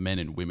weaknesses of men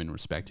and women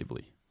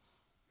respectively?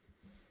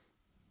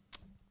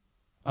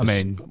 I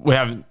mean, we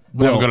haven't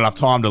got enough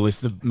time to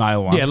list the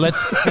male ones. Yeah,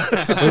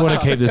 we want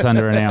to keep this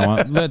under an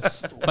hour.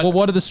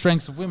 What are the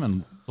strengths of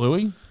women,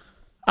 Bluey?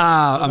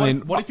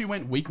 What if you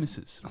went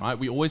weaknesses, right?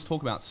 We always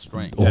talk about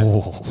strengths.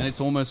 And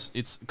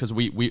it's because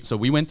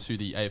we went to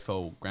the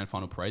AFL Grand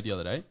Final Parade the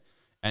other day,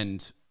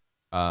 and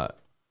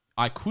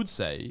I could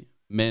say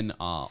men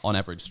are on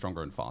average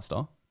stronger and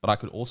faster, but I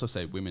could also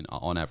say women are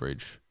on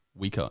average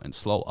weaker and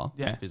slower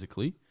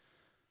physically.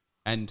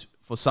 And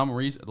for some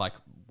reason, like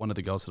one of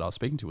the girls that I was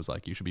speaking to was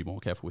like, you should be more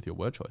careful with your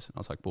word choice. And I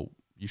was like, well,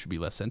 you should be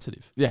less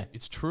sensitive. Yeah.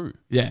 It's true.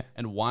 Yeah.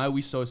 And why are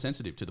we so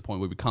sensitive to the point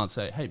where we can't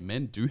say, hey,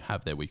 men do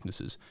have their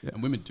weaknesses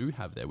and women do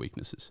have their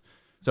weaknesses?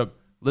 So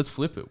let's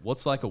flip it.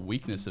 What's like a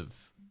weakness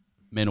of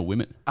men or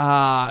women?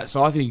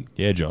 So I think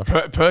Josh.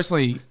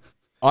 Personally,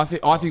 I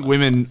think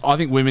women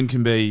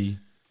can be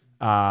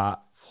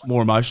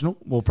more emotional,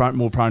 more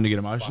prone to get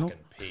emotional.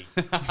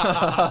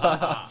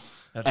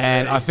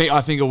 And I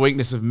think a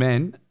weakness of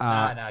men.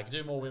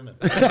 Do more women.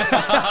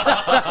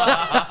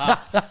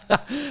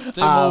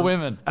 More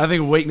women. I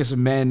think a weakness of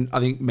men. I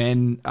think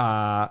men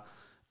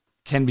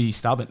can be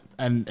stubborn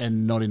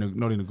and not in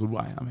a good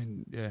way. I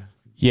mean, yeah.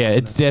 Yeah,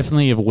 it's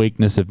definitely a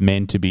weakness of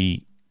men to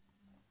be.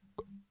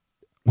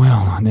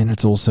 Well, and then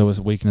it's also a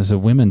weakness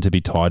of women to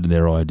be tied to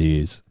their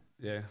ideas.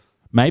 Yeah.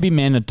 Maybe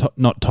men are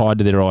not tied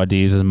to their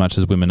ideas as much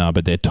as women are,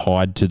 but they're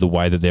tied to the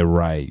way that they're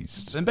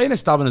raised. And being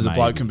as stubborn as a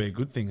bloke Maybe. can be a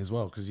good thing as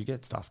well because you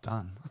get stuff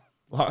done.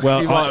 Well,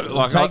 Take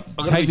I've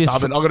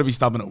got to be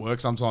stubborn at work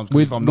sometimes.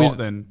 'Cause if I'm not,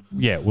 then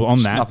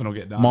on that, nothing will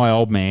get done. My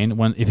old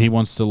man, if he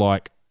wants to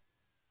like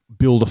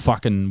build a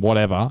fucking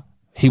whatever,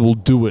 he will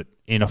do it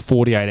in a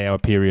 48-hour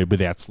period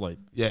without sleep.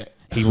 Yeah.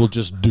 He will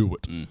just do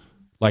it.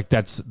 Like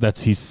that's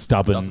his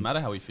stubborn. Doesn't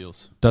matter how he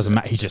feels. Doesn't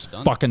matter. He just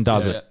done. fucking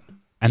does Yeah. it.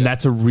 And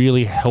that's a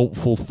really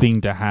helpful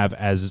thing to have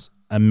as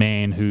a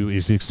man who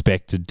is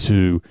expected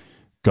to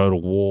go to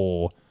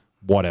war,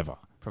 whatever.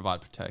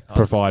 Provide, protect.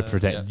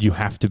 Yeah. You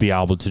have to be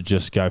able to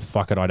just go,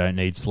 fuck it, I don't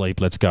need sleep,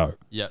 let's go.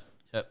 Yep.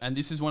 And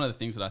this is one of the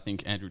things that I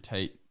think Andrew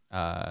Tate,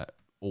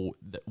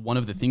 one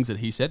of the things that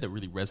he said that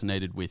really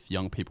resonated with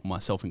young people,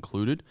 myself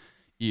included,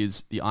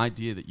 is the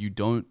idea that you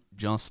don't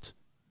just,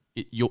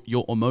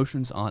 your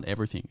emotions aren't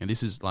everything. And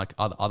this is like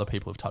other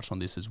people have touched on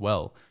this as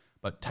well.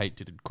 But Tate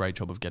did a great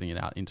job of getting it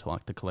out into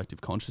like the collective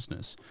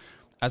consciousness.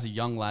 As a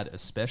young lad,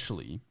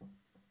 especially,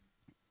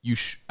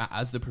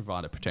 as the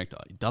provider protector,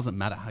 it doesn't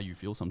matter how you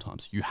feel.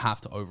 Sometimes you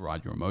have to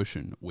override your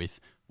emotion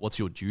with what's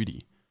your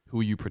duty,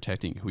 who are you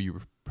protecting, who are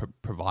you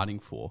providing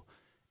for,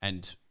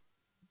 and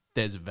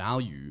there's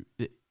value.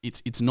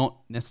 It's not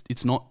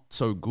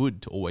so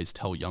good to always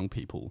tell young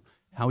people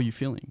how are you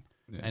feeling,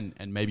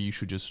 and maybe you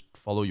should just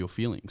follow your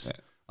feelings. Yeah.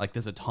 Like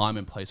there's a time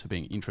and place for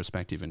being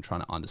introspective and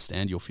trying to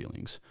understand your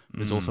feelings.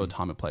 There's also a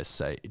time and place to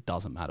say, it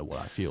doesn't matter what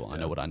I feel. I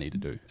know what I need to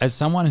do. As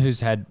someone who's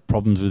had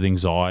problems with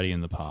anxiety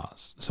in the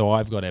past, so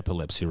I've got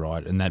epilepsy,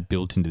 right? And that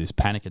built into this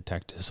panic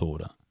attack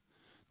disorder.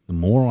 The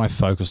more I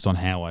focused on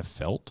how I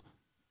felt,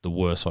 the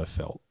worse I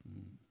felt.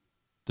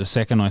 The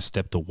second I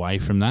stepped away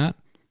from that,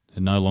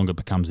 it no longer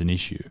becomes an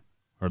issue,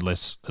 or at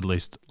least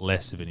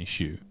less of an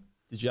issue.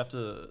 Did you have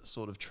to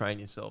sort of train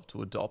yourself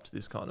to adopt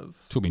this kind of...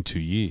 Took me 2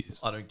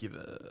 years. I don't give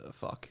a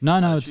fuck. No,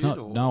 it's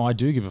not. No, I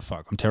do give a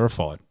fuck. I'm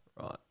terrified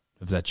of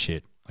that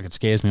shit. Like it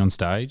scares me on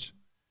stage.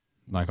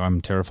 Like I'm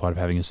terrified of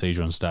having a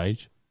seizure on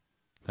stage.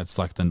 That's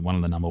like one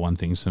of the number one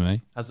things for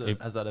me. Has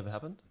that ever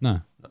happened? No.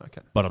 No,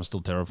 okay. But I'm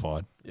still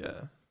terrified.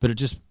 Yeah. But it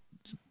just,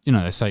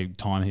 they say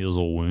time heals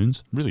all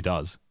wounds. It really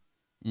does.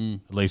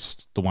 At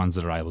least the ones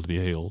that are able to be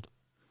healed.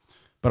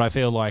 But I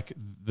feel like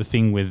the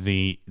thing with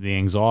the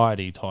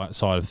anxiety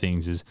side of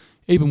things is,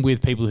 even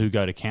with people who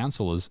go to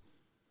counsellors,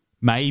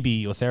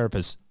 maybe, or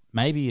therapists,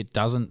 maybe it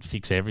doesn't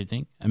fix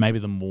everything, and maybe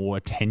the more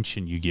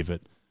attention you give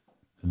it,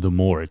 the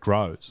more it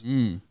grows.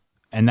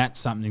 And that's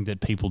something that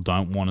people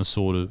don't want to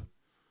sort of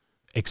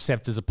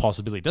accept as a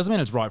possibility. It doesn't mean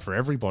it's right for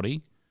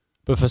everybody,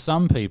 but for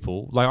some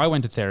people, like I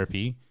went to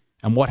therapy,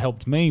 and what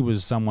helped me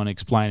was someone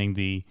explaining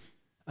the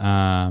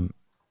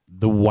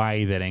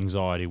way that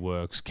anxiety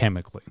works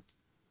chemically,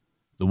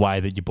 the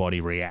way that your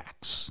body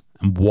reacts,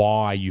 and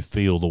why you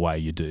feel the way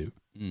you do,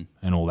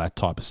 and all that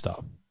type of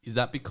stuff. Is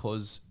that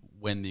because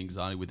when the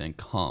anxiety would then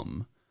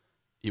come,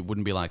 it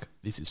wouldn't be like,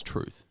 this is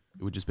truth.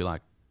 It would just be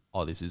like,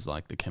 oh, this is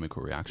like the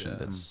chemical reaction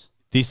that's...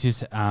 This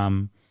is,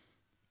 I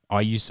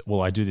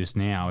do this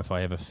now if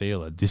I ever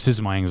feel it. This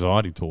is my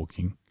anxiety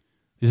talking.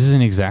 This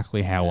isn't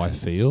exactly how I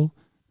feel.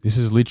 This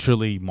is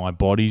literally my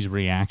body's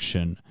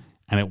reaction,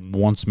 and it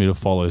wants me to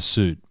follow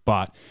suit.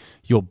 But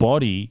your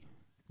body,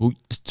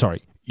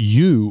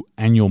 you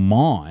and your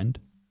mind...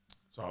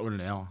 Sorry, we're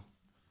in an hour.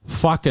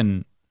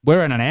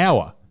 We're in an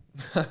hour.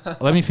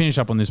 Let me finish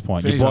up on this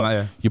point.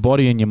 Your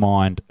body and your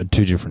mind are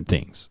two different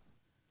things.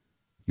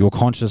 Your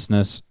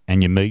consciousness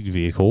and your meat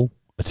vehicle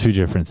are two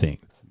different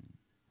things.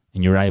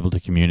 And you're able to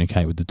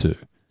communicate with the two.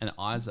 And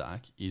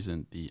Isaac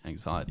isn't the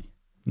anxiety.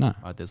 No.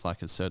 Right? There's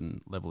like a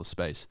certain level of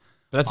space.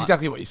 But that's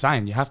exactly what you're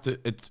saying. You have to.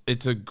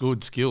 It's a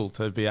good skill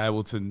to be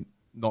able to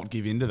not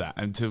give into that,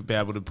 and to be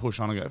able to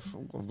push on and go,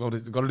 I've got to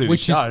do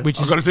this show. I've got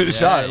to do the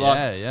show.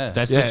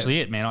 That's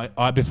literally it, man.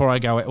 I before I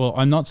go, well,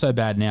 I'm not so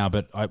bad now,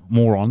 but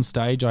more on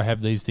stage, I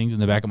have these things in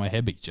the back of my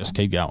head, but you just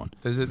keep going.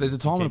 There's a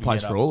time and a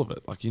place for all of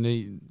it. Like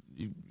you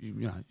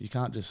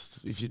can't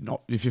just, if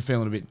you're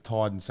feeling a bit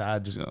tired and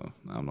sad, just go,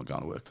 no, I'm not going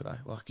to work today.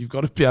 Like, you've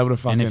got to be able to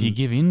fucking... And if you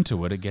give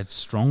into it, it gets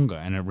stronger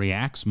and it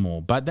reacts more.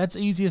 But that's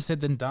easier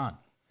said than done.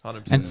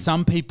 100%. And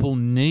some people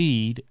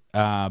need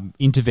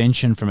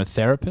intervention from a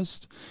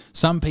therapist.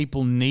 Some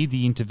people need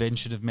the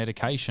intervention of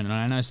medication. And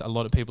I know a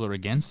lot of people are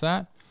against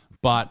that.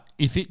 But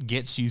if it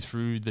gets you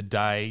through the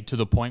day to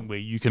the point where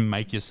you can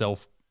make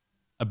yourself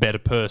a better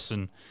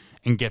person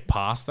and get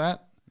past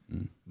that,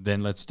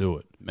 then let's do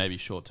it. Maybe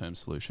short-term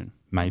solution.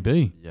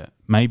 Maybe. Yeah.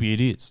 Maybe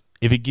it is.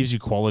 If it gives you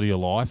quality of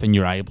life and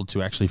you're able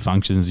to actually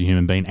function as a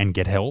human being and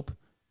get help,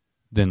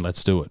 then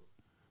let's do it.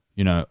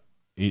 You know,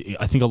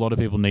 I think a lot of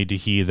people need to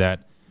hear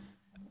that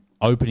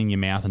opening your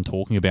mouth and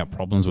talking about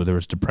problems, whether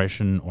it's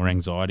depression or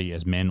anxiety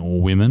as men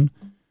or women,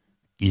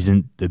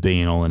 isn't the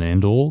be-all and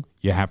end-all.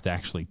 You have to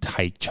actually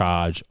take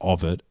charge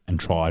of it and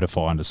try to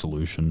find a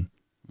solution.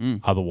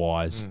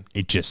 Otherwise,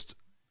 it just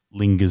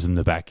lingers in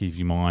the back of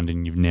your mind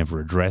and you've never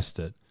addressed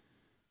it.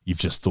 You've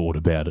just thought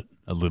about it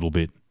a little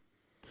bit.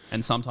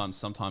 And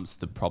sometimes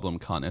the problem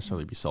can't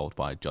necessarily be solved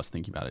by just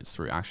thinking about it. It's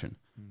through action.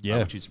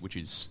 Yeah. Which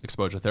is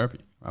exposure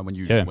therapy. Right?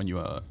 When you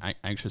are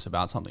anxious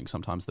about something,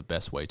 sometimes the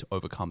best way to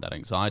overcome that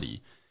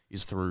anxiety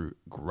is through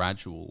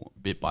gradual,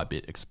 bit by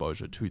bit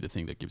exposure to the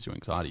thing that gives you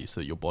anxiety,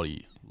 so that your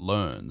body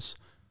learns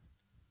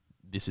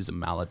this is a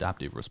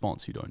maladaptive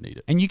response. You don't need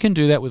it. And you can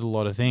do that with a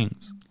lot of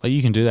things. Like,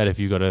 you can do that if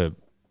you've got a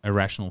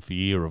irrational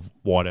fear of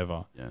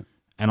whatever. Yeah.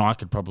 And I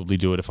could probably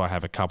do it if I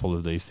have a couple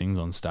of these things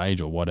on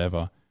stage or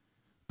whatever.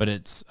 But I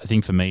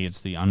think for me, it's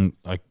the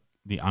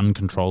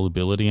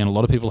uncontrollability. And a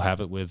lot of people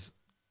have it with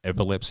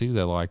epilepsy.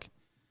 They're like,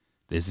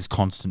 there's this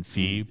constant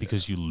fear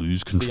because you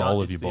lose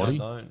control of your body.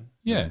 Unknown.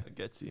 Yeah. It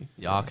gets you.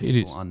 The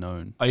archetypal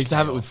unknown. I used to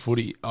have it with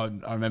footy. I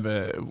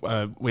remember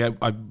I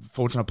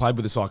played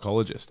with a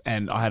psychologist,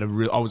 and I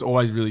was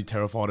always really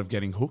terrified of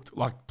getting hooked,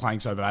 like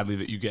playing so badly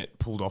that you get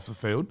pulled off the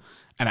field.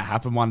 And it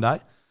happened one day.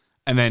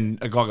 And then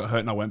a guy got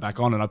hurt and I went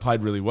back on and I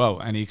played really well.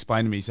 And he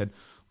explained to me, he said,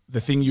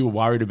 the thing you were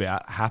worried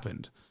about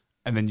happened.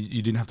 And then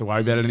you didn't have to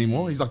worry about it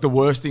anymore. He's like, the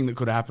worst thing that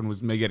could have happened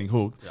was me getting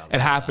hooked. Yeah,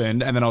 it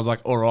happened. And then I was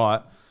like, all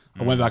right.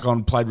 I went back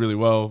on, played really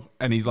well.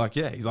 And he's like,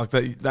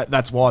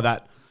 that's why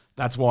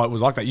it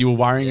was like that. You were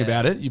worrying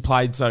about it. You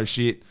played so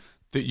shit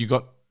that you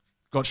got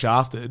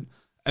shafted.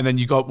 And then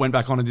you went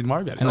back on and didn't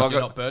worry about it. And you're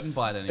not burdened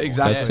by it anymore.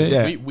 Exactly.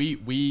 Yeah.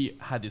 We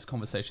had this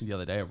conversation the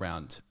other day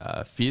around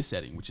fear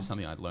setting, which is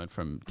something I learned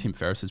from Tim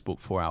Ferriss's book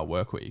 4 Hour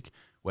Workweek,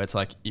 where it's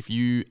like, if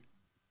you,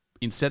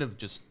 instead of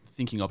just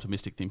thinking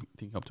optimistic,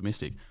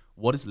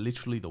 what is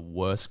literally the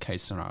worst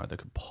case scenario that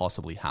could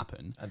possibly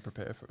happen? And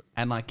prepare for it.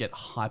 And like get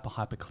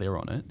hyper clear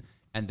on it.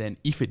 And then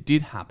if it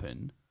did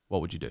happen,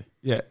 what would you do?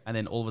 Yeah. And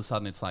then all of a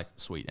sudden it's like,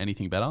 sweet,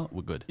 anything better?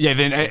 We're good. Yeah,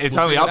 then it's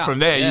only up from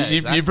there.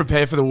 Yeah, you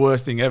prepare for the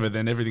worst thing ever,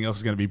 then everything else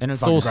is going to be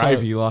fucking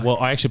gravy. Like. Well,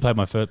 I actually played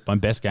my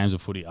best games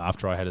of footy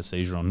after I had a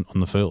seizure on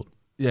the field.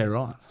 Yeah,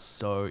 right.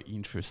 So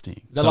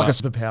interesting. Is that like a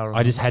superpower?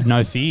 I just had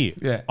no fear.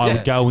 Yeah. I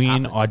would go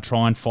in, I'd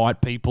try and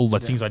fight people,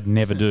 like things I'd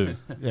never do.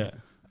 Yeah.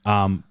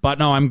 But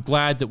no, I'm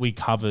glad that we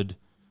covered,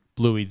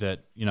 Bluey, that,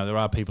 you know, there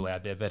are people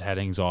out there that had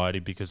anxiety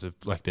because of,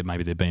 like,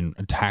 maybe they've been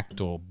attacked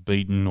or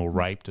beaten or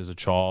raped as a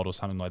child or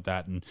something like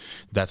that, and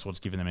that's what's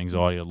given them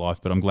anxiety of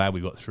life. But I'm glad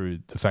we got through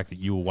the fact that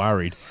you were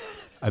worried.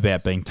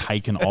 about being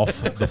taken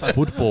off the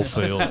football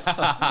field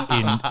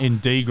in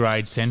D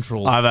grade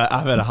Central. I've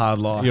had a hard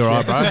life. You're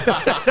right, bro.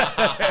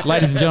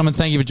 Ladies and gentlemen,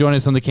 thank you for joining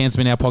us on the Cancer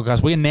Me Now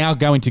podcast. We are now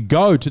going to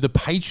go to the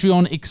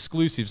Patreon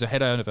exclusive. So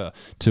head over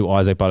to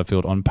Isaac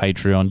Butterfield on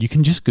Patreon. You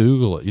can just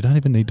Google it. You don't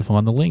even need to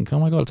find the link. Oh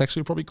my God, it's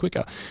actually probably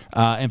quicker.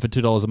 And for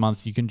 $2 a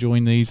month, you can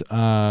join these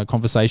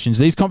conversations.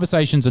 These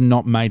conversations are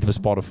not made for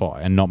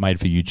Spotify and not made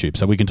for YouTube.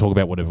 So we can talk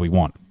about whatever we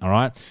want. All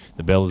right?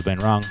 The bell has been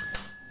rung.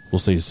 We'll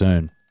see you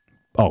soon.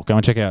 Oh, go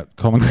and check out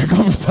Common Ground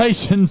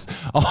Conversations.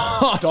 .co.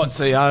 Not on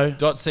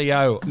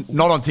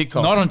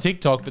TikTok. Not on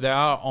TikTok, but they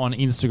are on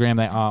Instagram.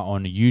 They are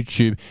on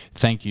YouTube.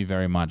 Thank you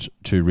very much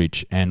to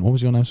Rich. And what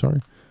was your name? Sorry.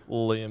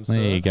 Liam.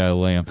 There you go,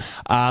 Liam.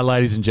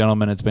 Ladies and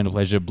gentlemen, it's been a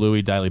pleasure.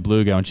 Bluey, Daily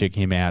Blue, go and check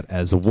him out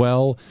as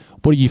well.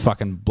 What are you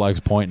fucking blokes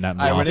pointing at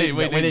me? Hey,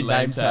 we need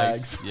name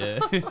tags. Yeah.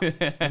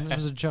 It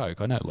was a joke.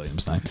 I know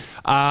Liam's name.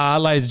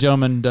 Ladies and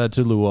gentlemen, to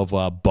au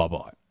revoir.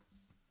 Bye-bye.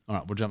 All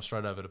right, we'll jump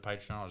straight over to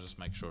Patreon. I'll just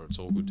make sure it's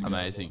all good to go.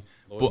 Amazing.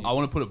 But I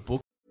want to put a book.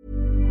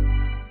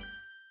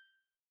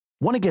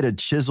 Want to get a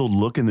chiseled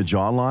look in the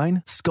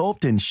jawline?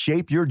 Sculpt and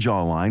shape your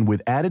jawline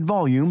with added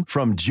volume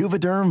from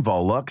Juvederm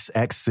Volux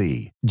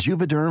XC.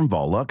 Juvederm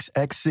Volux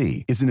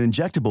XC is an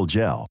injectable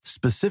gel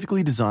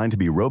specifically designed to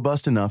be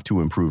robust enough to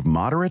improve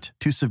moderate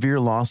to severe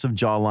loss of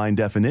jawline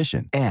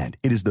definition. And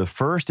it is the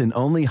first and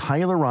only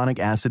hyaluronic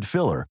acid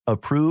filler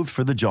approved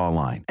for the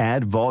jawline.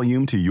 Add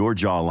volume to your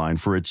jawline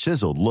for a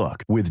chiseled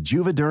look with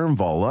Juvederm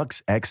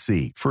Volux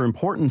XC. For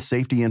important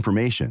safety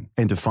information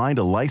and to find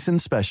a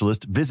licensed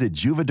specialist, visit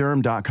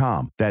juvederm.com.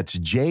 That's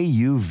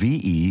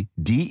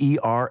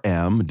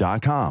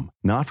JUVEDERM.com.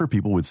 Not for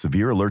people with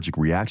severe allergic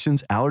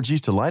reactions, allergies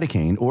to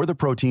lidocaine, or the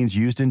proteins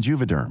used in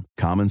Juvederm.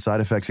 Common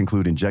side effects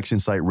include injection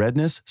site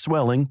redness,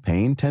 swelling,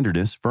 pain,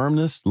 tenderness,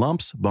 firmness,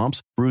 lumps,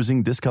 bumps,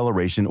 bruising,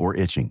 discoloration, or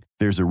itching.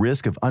 There's a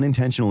risk of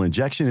unintentional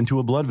injection into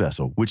a blood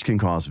vessel, which can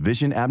cause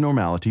vision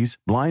abnormalities,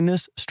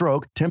 blindness,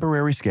 stroke,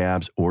 temporary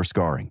scabs, or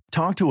scarring.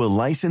 Talk to a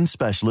licensed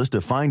specialist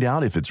to find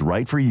out if it's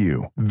right for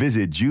you.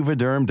 Visit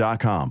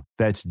Juvederm.com.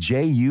 That's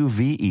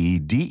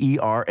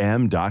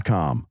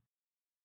JUVEDERM.com.